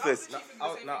the first place.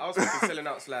 I was thinking selling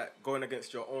out's like going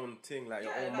against your own thing, like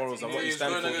your own morals and what you it's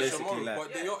stand going for, against your basically. morals,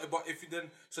 Like, but if you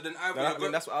then either No, I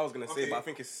mean, that's what I was gonna say, Okay. but I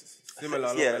think it's similar.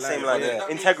 along Yeah, the same lines. line. But then Yeah, that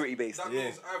means- integrity based. That Yeah.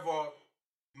 means either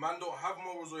man don't have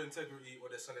morals or integrity, or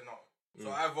they're selling out.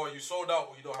 So either you sold out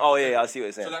or you don't have. Oh yeah, integrity. I see what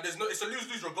you're So saying. like, it's a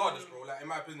lose-lose regardless, bro. Like in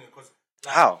my opinion, because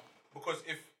How? Because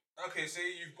if say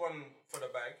you've gone for the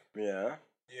bag, Yeah.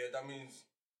 that means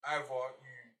either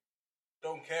you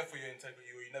don't care for your integrity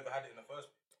or you never had it in the first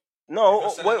place. No, If you're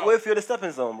selling what out. if you're the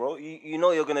stepping stone, bro? You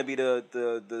know you're gonna be the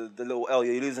little L.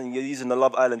 You're using the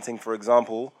Love Island thing, for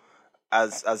example,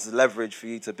 as leverage for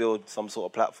you to build some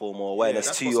sort of platform or awareness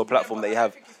that's to your possible. platform that you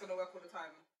have. I don't think it's gonna work all the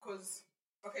time because,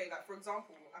 okay, like for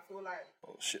example, I feel like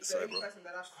Oh shit, the sorry, only bro. person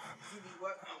that actually really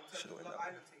worked for in terms Should've of went Love that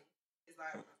Island thing is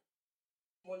like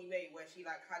Moni May, where she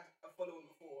like had a following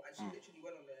before and she literally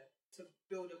went on there to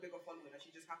build a bigger following and she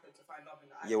just happened to find love in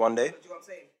the Yeah, one day. Do you know what I'm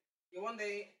saying? Yeah, one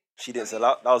day. She didn't sell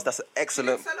out. That's an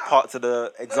excellent sell out. part to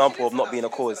the No, example she of not didn't being a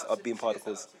sell out, cause, she didn't of being sell part of out,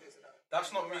 the cause. she didn't sell out.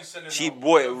 That's not me selling She out.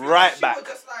 brought it right She back. was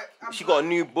just like, I'm She got a black,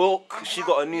 new book. I'm She black,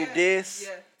 got a new yeah, this.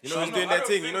 Yeah. You know who's No, doing I their don't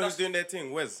thing? think You know who's that's- doing their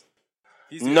thing? Wes.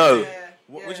 He's No. doing- Yeah,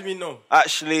 What do you mean no?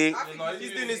 Actually, I think No,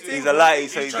 He's doing his thing. he's a liar, so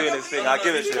He's he's trying doing to- his thing. no, I'll no,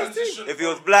 give it he's to him. transition If he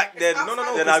was from- black, then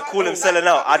outside I'd call him like, selling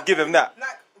out. I'd give him that.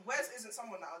 Like, Wes isn't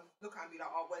someone that would look at me like,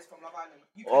 oh, Wes from Love Island.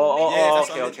 You can Oh, make Yeah, oh, that's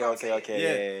okay, what okay.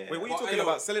 Yeah. Wait, what are you But, talking yo-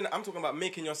 about? Selling? I'm talking about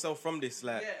making yourself from this.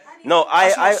 Like, Yeah. No,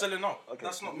 That's not I. selling out.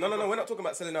 That's not. no, we're not talking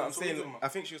about selling out. I'm So what are you saying, talking about? I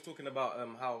think she was talking about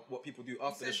how what people do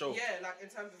after the Said, show. Yeah, like in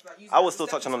terms of like using I was it as still a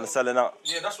touching on the stepping selling out.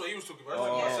 Yeah, that's what he was talking about.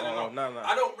 Oh, That's selling out. no.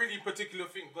 I don't really particularly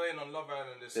think going on Love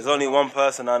Island is. There's only one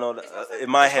person I know that, in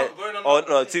my It's not head, going on or like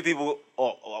no, that. 2 people,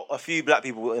 or a few black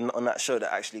people on that show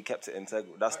that actually kept it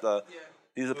integral. That's the. Yeah.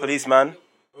 He's a policeman,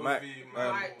 Mike,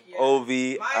 Mike, yeah.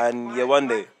 Ovi, Mike, and Mike, Yewande.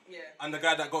 Mike, yeah. And the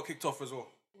guy that got kicked off as well.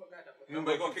 What guy that was?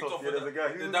 Remember, he got kicked off. Yeah, there's a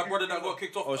guy. That brother that got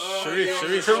kicked off. Oh,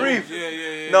 Sharif. Sharif.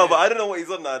 Yeah. No, but I don't know what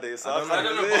he's on nowadays. So I don't I know.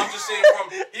 don't know, but I'm just saying,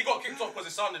 he got kicked off because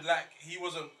it sounded like he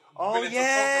wasn't Oh, willing to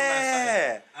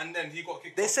yeah. compromise something. And then he got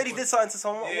kicked They off. said he did because- something to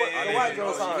someone, Yeah, the yeah, white yeah, girl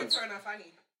or yeah. something. Turn her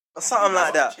fanny. Or something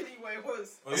like that. Literally what it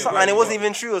was. Oh, yeah, Something, but and it he wasn't got-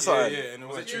 even true or Yeah, something. and it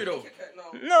was Was it true. true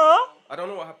though? No. No. I don't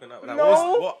know what happened. Like,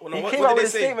 No. what He did came out they with a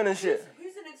say? statement and shit.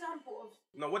 Who's an example of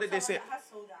No, what did they say? someone that has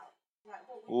sold out? Like,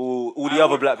 what would Ooh, all the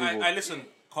other black people. I listen,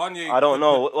 Kanye. I don't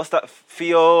know. What's that?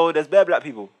 Theo, there's bare black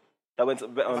people that went to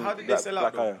bet on how did they Black, sell out,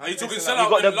 Black though? Iron. Are you talking You sell You out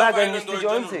got the in Love bag and you Island or did in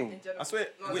your own general? thing. In general. I swear,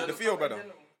 No, with in the Theo brother.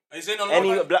 general. Are you saying on Any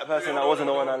Love Island? black person that wasn't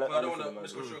the one I I don't listened want to, to man.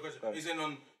 misconstrue your question. Go on. Are you saying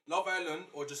on Love Island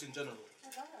or just in general?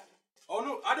 Oh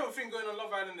no, I don't think going on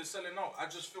Love Island is selling out. I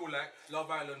just feel like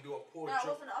Love Island do a poor No, I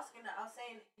job. wasn't asking that. I was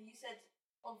saying you said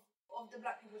of the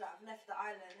black people that have left the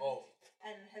island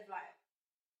and have like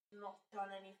not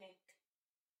done anything.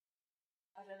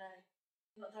 I don't know,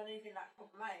 not done anything like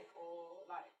problematic or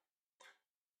like.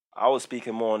 I was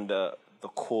speaking more on the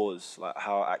cause, like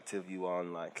how active you are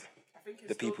and like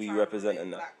the people you represent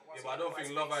in that. Yeah, but I don't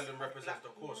think Love Island represents the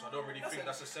cause. I don't really think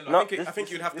that's a sellout. No, I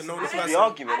think you'd have to know the this is person. the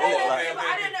argument. I don't know, Like, but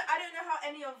I don't know how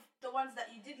any of the ones that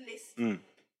you did list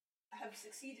have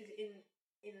succeeded in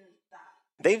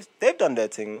that. they've done their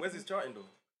thing. Where's his charting though?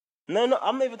 No,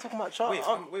 I'm not even talking about chart. Wait,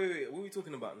 wait. What are we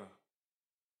talking about now?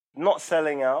 Not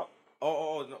selling out.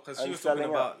 Oh, because she And was talking selling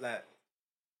about like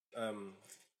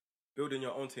building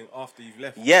your own thing after you've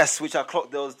left. Yes, which I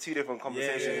clocked. There was two different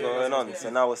conversations yeah, going on. So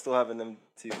now we're still having them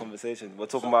two conversations. We're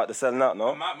talking about the selling out,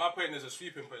 no? My point is a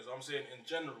sweeping point. So I'm saying in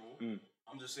general,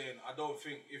 I'm just saying I don't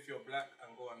think if you're black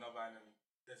and go on Love Island,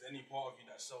 there's any part of you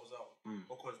that sells out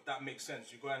because that makes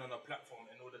sense. You're going on a platform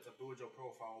in order to build your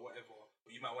profile or whatever, or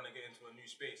you might want to get into a new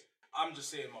space. I'm just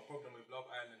saying my problem with Love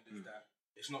Island is that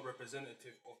it's not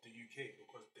representative of the UK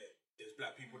because there's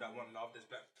black people that want love, there's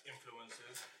black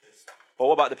influencers. But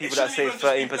what about the people that say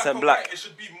 13% black? It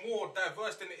should be more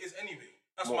diverse than it is anyway.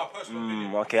 That's my personal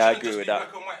opinion. Okay, I agree with that.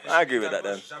 I agree with that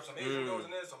then. You should have some Asian girls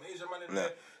in there, some Asian man in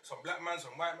there, some black man,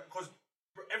 some white man. Because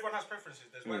everyone has preferences.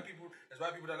 There's white people that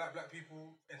like black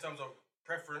people in terms of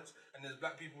preference, and there's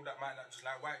black people that might just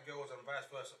like white girls and vice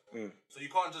versa. So you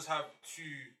can't just have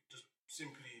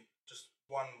just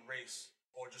one race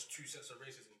or just two sets of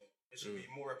races in there. It should be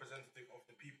more representative of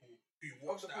the people who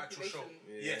watch the actual show.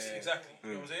 Yes, exactly.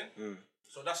 You know what I'm saying?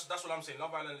 So that's what I'm saying.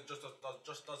 Love Island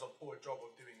just does a poor job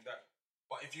of doing that.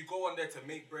 But if you go on there to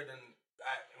make bread and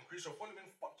increase your following,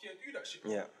 fuck yeah, do that shit.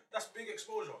 Yeah. That's big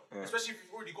exposure. Especially if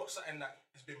you've already got something that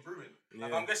has been brewing.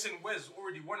 Like I'm guessing Wes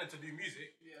already wanted to do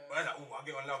music. But I was like, oh, I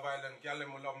get on Love Island,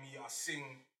 Galen will love me, I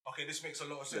sing. Okay, this makes a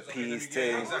lot of sense. The Okay, peace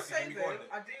thing. I will exactly. say Let me go on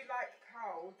though, there. I do like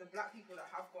how the black people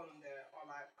that have gone there are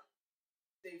like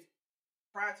they've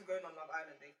prior to going on Love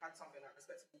Island, they've had something like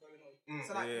respectable going on.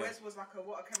 So like Wes was like a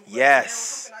what a chemical engineer or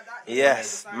something like that.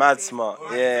 Yes, mad smart.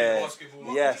 Yeah. Basketball. Do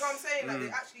you Yes. know what I'm saying? Like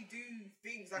they actually do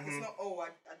things. Like it's not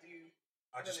I do.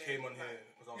 I just came on here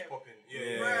because I was popping.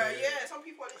 Some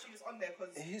people are literally just on there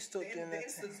because He's still doing the that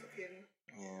Insta's looking.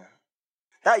 Yeah.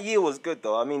 That year was good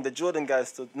though. I mean, the Jordan guy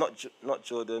still not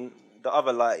Jordan. The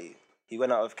other light, he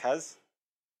went out of Kaz.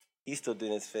 He's still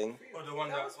doing his thing. Or the one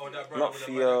that brother Not with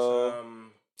the Theo.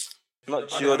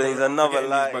 Not I Jordan. He's another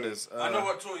light. I know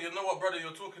what brother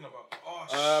you're talking about. Oh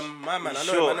shit. My man, I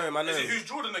know Sure. him. Is it who's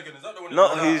Jordan again? Is that the one?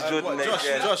 Not who's Jordan Josh,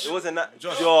 again. Josh. It wasn't that.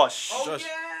 Josh. Josh.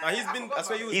 Yeah, He's been. I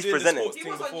swear he was He's doing presenting. the sports He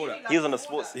thing was on before uni, that. He was on the before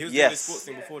sports. that. He was doing the Yes. sports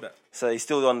thing before that. So he's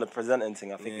still on the presenting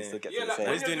thing. I think he Yeah. still gets Yeah, the like same.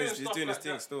 when He's you're doing his stuff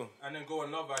thing that, still. and then go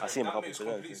on Love Island. I see him a that couple makes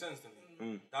presents. complete sense to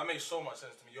me. That makes so much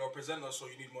sense to me. You're a presenter, so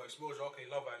you need more exposure. Okay,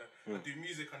 Love Island. I do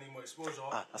music, I need more exposure.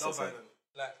 that's Love what I'm Island.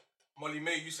 Like Molly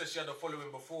May, you said she had a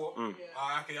following before. Okay,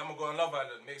 I'm gonna go on Love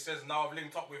Island. Makes sense. Now I've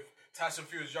linked up with Tyson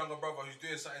Fury's younger brother who's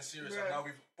doing something serious, and now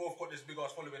we've both got this big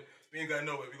ass following. We ain't going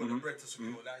nowhere. We got the bread to secure.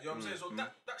 Like, you know what I'm saying? So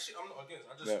that shit I'm not against.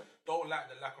 I just don't like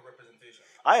the lack of representation.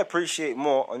 I appreciate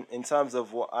more in terms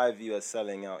of what I view as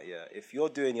selling out. Yeah, if you're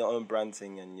doing your own brand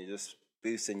thing and you're just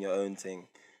boosting your own thing,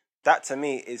 that to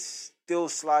me is still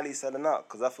slightly selling out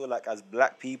because I feel like as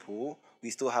black people, we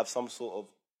still have some sort of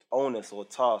onus or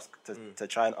task to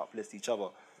try and uplift each other.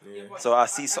 Yeah, but So I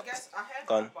see. I guess I heard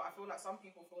Go on. that, but I feel like some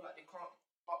people feel like they can't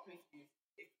uplift you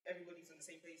if everybody's in the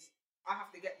same place. I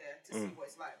have to get there to see what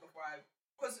it's like before I.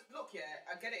 Because look,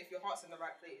 I get it if your heart's in the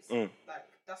right place. Like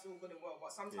that's all good and well,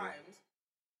 but sometimes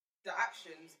the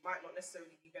actions might not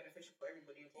necessarily be beneficial for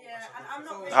everybody involved. Yeah, and I'm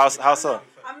not. Really, How so?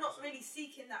 I'm not really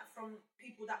seeking that from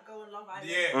people that go on Love Island.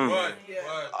 Yeah, word.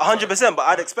 100%. But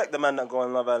I'd expect the man that go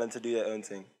on Love Island to do their own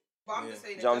thing. But I'm just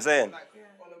saying, Do you know what I'm saying? like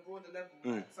on a broader level,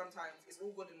 like, sometimes it's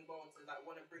all good and well to like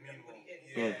want to bring everybody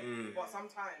in. But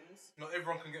sometimes, Not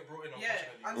everyone can get brought in. and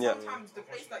Unfortunately. sometimes the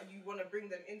place that you want to bring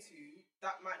them into,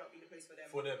 that might not be the place for them.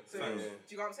 For them, So, facts. do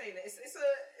you know what I'm saying? It's Like,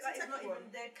 a it's not technical even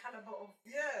one. their caliber of.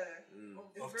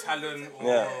 Yeah. Of talent,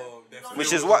 or their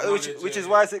Which is skills, why, knowledge, which is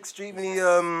why it's extremely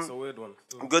It's a weird one.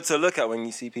 Still. good to look at when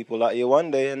you see people like you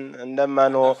one day and them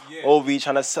man or Ovi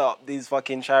trying to set up these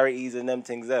fucking charities and them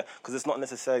things there because it's not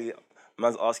necessarily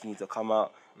man's asking you to come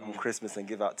out on Christmas and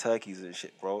give out turkeys and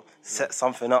shit, bro. Set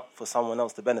something up for someone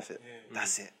else to benefit.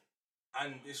 That's it.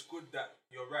 And it's good that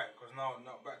you're right because now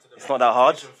back to the. It's not that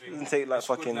hard. representation thing, It doesn't take like it's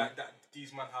good fucking. that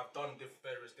these men have done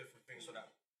various different things so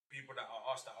that people that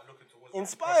are us that are looking towards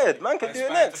Inspired, them, man can do it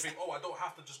inspired next. To think, I don't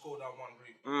have to just go down one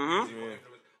route. Oh,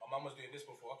 man was doing this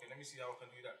before. Okay, let me see how I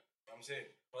can do that. know what I'm saying?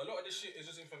 But a lot of this shit is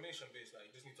just information based. Like,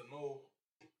 you just need to know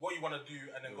what you want to do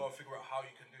and then go and figure out how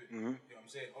you can do it. You know what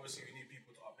I'm saying? Obviously, we need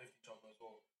people to uplift each other as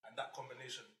well. And that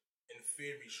combination, in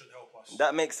theory, should help us.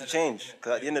 That makes the change.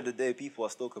 Because at the end of the day, people are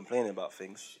still complaining about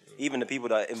things. Even the people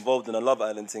that are involved in a Love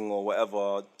Island thing or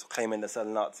whatever, claiming they're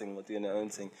selling out thing or doing their own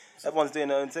thing. Everyone's doing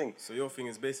their own thing. So your thing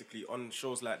is basically on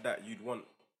shows like that, you'd want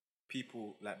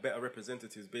people like better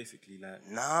representatives, basically, like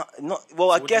Nah, not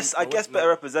well. I guess better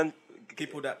represent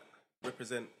people that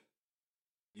represent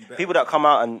you better. people that come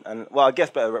out and well, I guess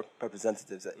better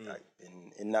representatives like,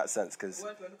 in that sense because The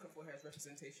word we're looking for here is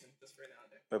representation. Just throwing it out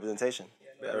there. representation.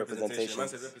 Better representation. Man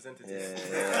said representatives.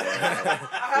 Yeah.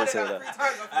 I heard it say like that. 3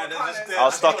 times. I thought, I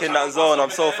was stuck in that zone.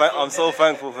 I'm so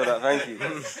thankful for that. Thank you.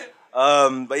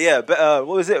 But yeah, better.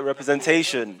 What was it?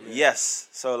 Representation. Yes.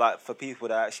 So like for people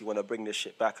that actually want to bring this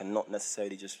shit back and not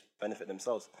necessarily just benefit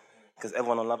themselves, because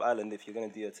everyone on Love Island, if you're gonna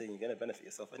do your thing, you're gonna benefit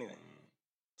yourself anyway.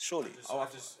 Surely. I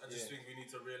just think we need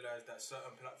to realize that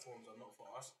certain platforms are not for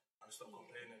us and stop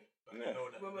complaining. But we know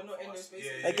that when we're not in those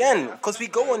spaces. Again, because we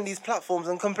go on these platforms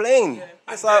and complain.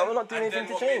 It's like we're not doing anything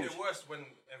to change. What made it worse when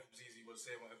Zizi was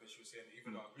saying whatever she was saying,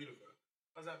 even though I agreed with her,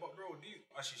 I was like, but bro,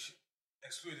 actually,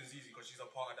 excluding Zizi because she's a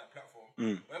part of that platform.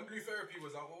 When Blue Therapy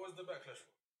was out, what was the backlash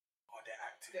for? Oh, they're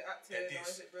acting. They're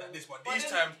this, this. But these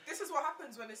times... This is what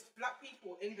happens when it's black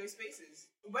people in those spaces.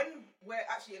 When we're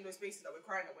actually in those spaces that we're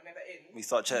crying that we're never in. We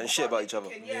start chatting shit about each other.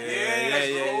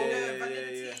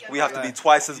 Yeah. We have to be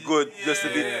twice as good just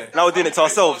to be... Now we're doing it to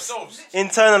ourselves.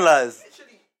 Internalized.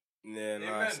 Yeah,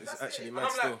 no, it's actually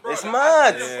mad still. It's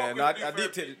mad. Yeah, no, I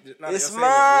deeped it. It's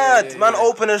mad. Man,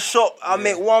 open a shop. I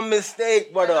make one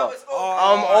mistake, brother.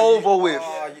 I'm over with.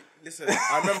 Listen,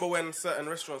 I remember when certain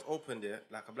restaurants opened,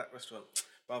 like a black restaurant,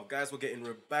 but guys were getting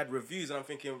bad reviews, and I'm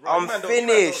thinking, I'm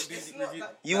finished.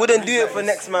 You wouldn't do it for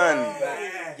next man.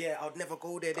 Yeah, I'd never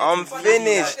go there. I'm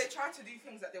finished. They try to do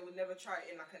things that they would never try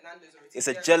in like a Nando's or a It's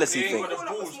a jealousy They thing. ain't got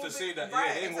the balls to say that.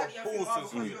 Yeah, they ain't got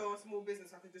balls to say that. Small business,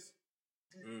 I could just.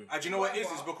 And you know what it is?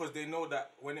 It's because they know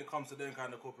that when it comes to them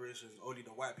kind of corporations, only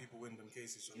the white people win them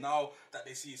cases. So now that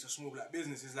they see it's a small black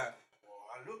business, it's like,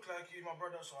 I look like you, my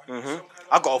brother, so I need some kind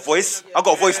of... I got a voice. I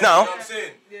got a voice now. You know what I'm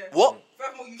saying? What?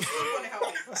 Furthermore, you should want to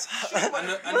help me.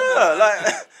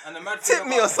 And the mad Tip thing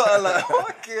me or something like,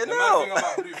 okay, the mad thing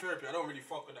about Blue Therapy, I don't really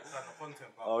fuck with that kind of content.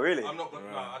 But Oh, really? I'm not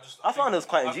gonna. Nah, I found it was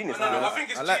quite ingenious. No, I think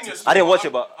it's genius. I didn't watch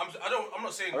it, but... I'm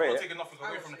not saying Alright, I'm not taking nothing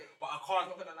away from it, but I can't. I'm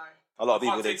not gonna lie. A lot of I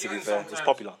people can't did, take to it be in fair. It was sometimes.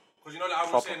 popular. Because you know, like I was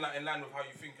Proper. saying, like in line with how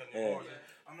you think and your morals.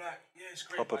 I'm like, yeah, it's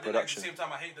great. Proper but then, like, at production. the same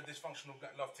time, I hate the dysfunctional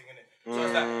black love thing in it. So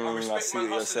it's like, I respect see man what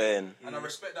you're hustling, saying. and I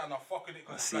respect that, and I fuck with it.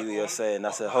 I see what you're saying.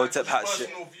 That's a Hotep hat shit.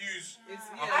 Personal views.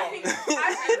 I think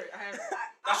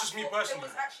That's just me It personally.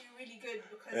 was actually really good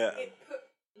because Yeah. it put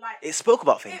like It spoke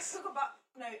about it things. took about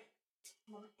no,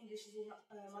 my English is all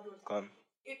mother. Go on.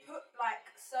 It put like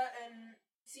certain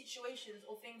situations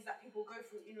or things that people go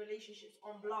through in relationships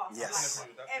on blast. Yes.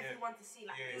 Like, for everyone to see.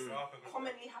 Like this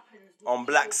commonly happens. With On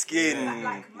black people. skin.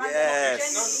 Like man Yes.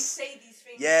 genuinely say these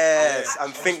things. Yes, and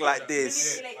and think like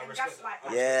this. manipulate and gaslight.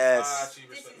 Yes.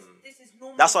 This is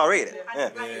normal. That's why I rate it.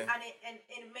 And, Yeah. and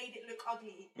it made it look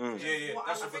ugly. Yeah, What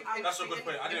that's I a good. think That's a good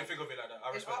point. I didn't think of it like that. I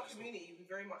In respect our it. community, we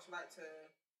very much like to.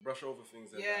 Brush over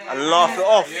things. And laugh it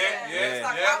off. It's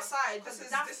like Yeah. outside.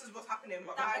 This is what's happening,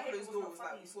 but that behind behaviour closed was doors,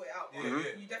 not like we sort it out. But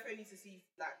Yeah. you definitely need to see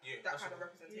like that that's kind of a-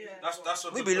 representation. Yeah. That's a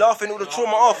We good be point. laughing all the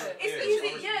trauma off. It's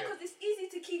easy, because it's easy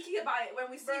to kiki about it when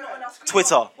we see it on our screen.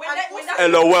 Twitter.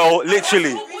 When LOL,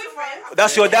 literally. your boyfriend.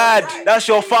 That's your dad. That's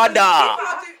your father.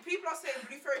 People are saying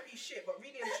Blue Therapy shit, but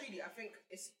really and truly, I think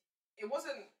it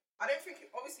wasn't. I don't think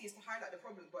obviously it's to highlight the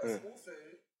problem, but it's also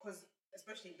because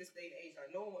especially in this day and age,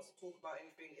 like no one wants to talk about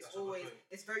anything. It's always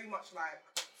it's very much like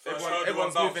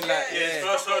Everyone's moving like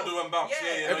First hurdle and bounce.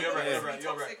 yeah, You're right. everybody wants to be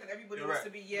toxic and everybody wants to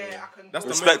be I can. That's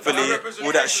the Respectfully,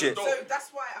 all that shit. So that's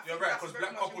why I think You're right, that's because very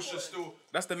black much couples should important. still.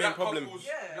 That's the main problem.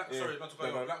 Sorry, not to go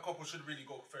over. Black couples should really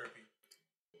go therapy.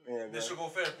 Yeah, They should go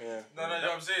therapy. Yeah. No, you know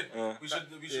what I'm saying? Yeah. We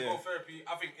should go therapy.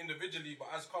 I think individually, but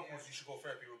as couples, you should go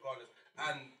therapy regardless.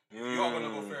 And if you are gonna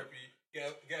go therapy,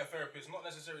 get a therapist. Not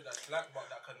necessarily that's black, but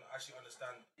that can actually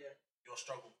understand your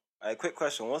struggle. Quick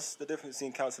question. What's the difference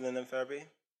between counselling and therapy?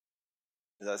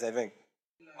 Is that the same thing?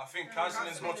 I think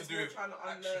counselling is more to do with trying to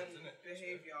actions, unlearn isn't it?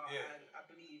 behavior, Yeah. and I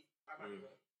believe I might be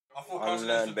wrong. I thought counselling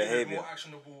is to do with behaviour. more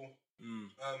actionable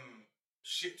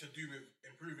shit to do with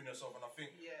improving yourself, and I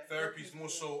think Yeah. therapy is more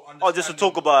so understanding. Oh, just to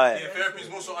talk about it. Yeah, therapy is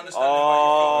more so understanding how you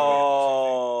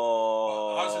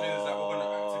Oh. feel. Counselling is like we're gonna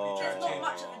actively try There's and not change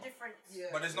much it. of a difference.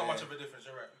 But there's not much of a difference,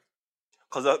 you're right.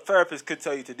 Because a therapist could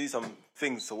tell you to do some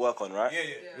things to work on, right?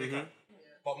 Yeah. They can.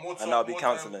 But more time, And that'll be more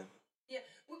time- counselling. Yeah,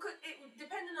 we could. It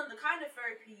depending on the kind of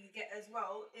therapy you get as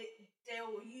well,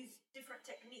 they'll use different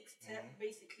techniques to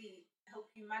basically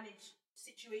help you manage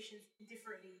situations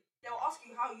differently. They'll ask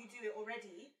you how you do it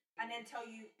already, and then tell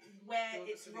you where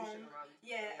it's wrong.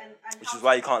 Yeah, and Which is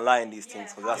why you can't lie in these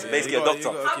things, because that's basically a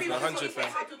doctor. How people talk, if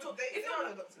you're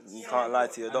not a doctor, You can't lie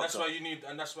to your And that's doctor.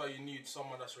 why you need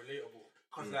someone that's relatable.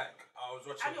 Cause like I was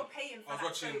watching. and you're paying for that. So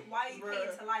watching. why are you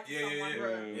paying to lie to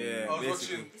someone? Yeah, I was basically.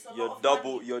 watching. It's a lot You're of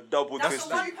double money. That's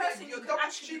the twisted. one person you can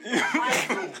actually lie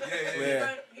to.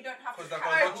 You don't have to Cause like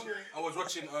travel. I was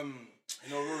watching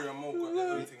Rory and Mo got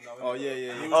their own thing now. Oh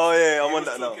yeah. Oh yeah, I'm he on was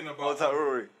that now. talking about, What's that,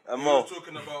 Rory? And He Mo. was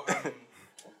talking about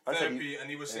therapy, and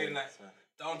he was saying like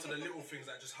down to the little things,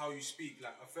 like just how you speak.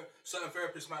 Like certain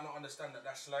therapists might not understand that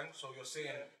that's slang, so you're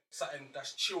saying something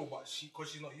that's chill, but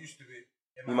because she's not used to it.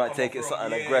 You might take it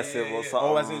something aggressive or something.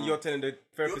 Oh, as in you're telling the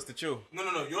therapist to chill. No.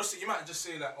 You might just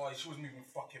say like, oh, she was moving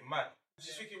fucking mad.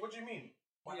 She's thinking, what do you mean?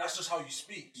 But that's just how you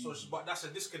speak. So, but that's a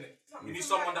disconnect. You need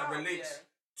someone that relates.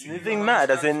 To you, Moving that mad,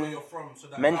 as understands in where you're from, so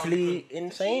that mentally now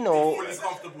insane, you or can be fully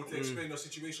comfortable to explain your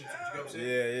situation to you. Do you get what I'm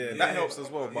saying? Yeah, that helps as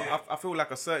well. But I feel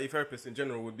like a assertive therapist in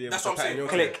general would be able That's to what I'm pattern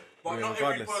saying. your Click. But not every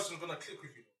regardless. person's gonna click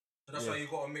with you. So that's why you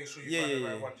gotta make sure you find the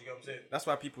right one. Do you get what I'm saying? That's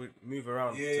why people move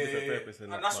around to different therapists.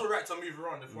 And that's all right to move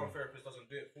around if one therapist doesn't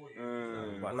do it for you.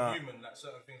 But We're nah. human, like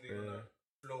certain things they're gonna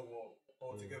flow or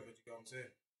hold together. Do you get what I'm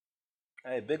saying?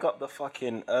 hey, big up the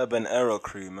fucking Urban Error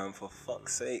crew, man, for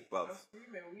fuck's sake, bruv.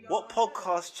 What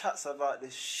podcast chats about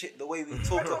this shit the way we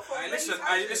talk? Listen.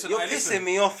 You're pissing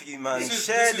me off, you man.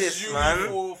 Share this, man.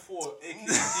 4 aka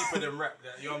deeper than rap.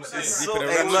 You know what I'm saying? So, than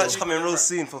hey, rap merch show. coming real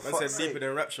soon, for Man fuck's said sake. deeper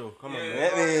than rap show. Come on, man.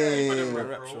 Get Deeper than me.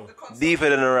 rap, bro. Deeper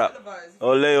than a rap.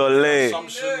 Ole, ole.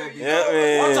 Consumption will be. Get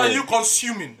What are me. you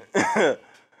consuming? The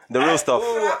real stuff.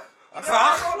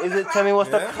 Is it, tell me what's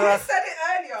the You crack? said it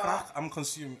earlier. I'm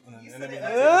consuming. Let me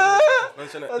Yeah.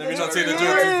 not take the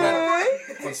joke too far.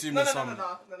 Consuming some. No,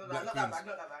 not that bad.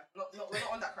 We're not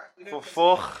on that crack. We don't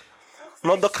For fuck.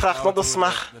 Not the crack, not the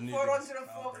smack.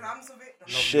 404 grams of it.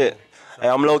 Shit. Hey,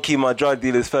 I'm low key my drug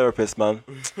dealer's therapist, man.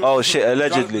 Oh shit,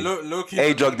 allegedly.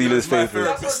 A drug dealer's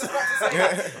favorite. It's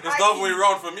the other way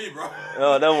around for me, bro.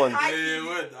 Oh, that one. Yeah,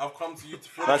 word. I've come to you to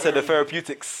feel. Man said the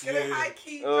therapeutics. High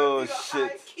key. Oh, drug shit. dealer,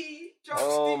 high key, drug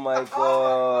Oh stick. my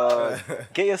god.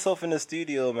 Get yourself in the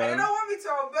studio, You man. don't want me to.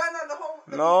 I'll burn out the whole.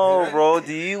 No, bro.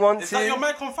 Do you want Is that your to?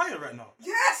 mic on fire right now?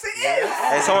 Yes, it is.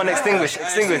 Hey, someone extinguish.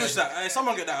 Extinguish that. Hey,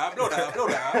 someone get that out. Blow that out. Blow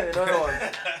that out. Another one.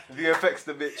 VFX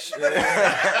the bitch.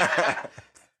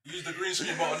 Use the green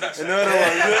screen button. That's it.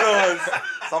 Another one.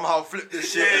 Somehow flip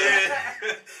this shit.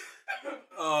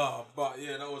 But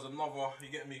yeah, that was another. You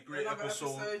get me? Great Another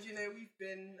episode. You know, we've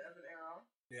been of an era.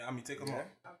 Yeah, I mean, take them out.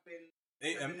 I've been.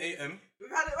 AM.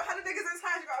 We've had the niggas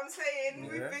inside. You know what I'm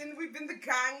saying? We've been the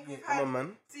gang. We've had Come on,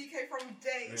 man. CK from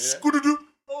day Scoodoodoo.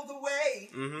 all the way.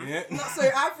 Yeah. Not so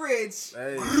average.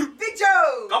 Hey. Big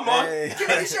Joe. Come on. Hey. Give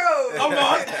me the show. Come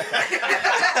on. And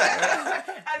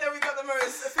then we got the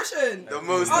most efficient. The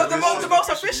most. The most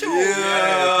official. Man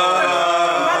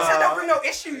said don't bring no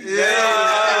issues. Hey,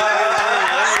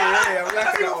 I'm Let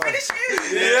liking me that one. finish you.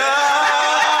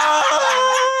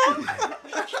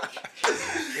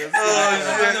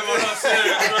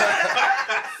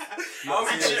 I'll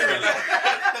be cheering.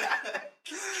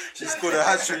 She scored a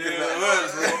hat trick in that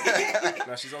words, bro.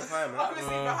 Nah, she's on fire, man.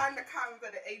 Obviously, behind the cam, we've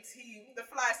got the A-team, the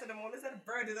flies to the mall, is that a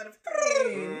bird, is that a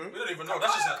We don't even know.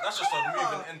 That's just a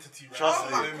moving entity, right? Trust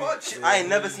Oh me. my god. I ain't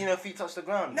never seen her feet touch the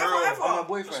ground. Never Bro, ever. I'm my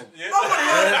boyfriend. Oh my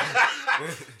god.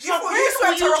 You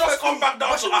swept her off her come feet, back down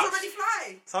but to she was us. already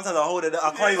flying. Sometimes I hold it.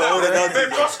 I can't even hold it down. Babe,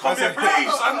 just come here,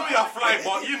 please. I know you're flying,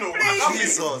 but you know,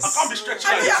 Jesus. I can't be stretching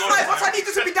I know like you're this. fine, but I need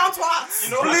you to be down to us.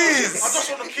 You know, Please. I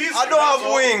just want the keys. I don't have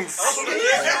wings. I just want the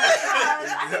keys.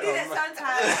 I can do that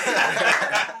sometimes.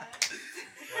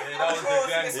 That was the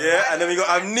gang. Yeah, and then we got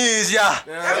amnesia.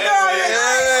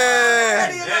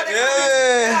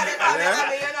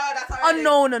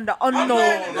 Unknown and the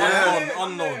unknown.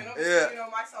 Unknown. Yeah. You know,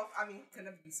 myself, I mean, can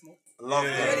never be small. Love You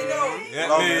that. already know. Yeah,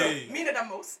 Love me. Meaner than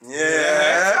most. So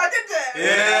Yeah. I did that.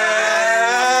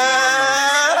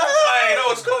 Hey, that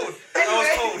was cold. That was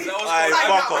cold. Alright,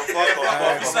 fuck off, fuck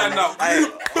off. You stand up. Hey,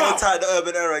 contact the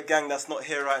Urban Era gang that's not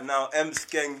here right now. M's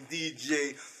gang,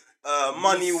 DJ,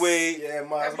 Moneyway. Yeah,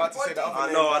 man, I was about to say that.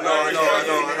 I know.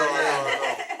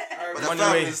 But the Money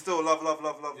family way. still love. Love.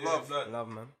 Love,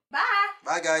 man. Bye.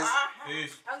 Bye, guys.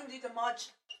 Peace. I'm gonna do the March.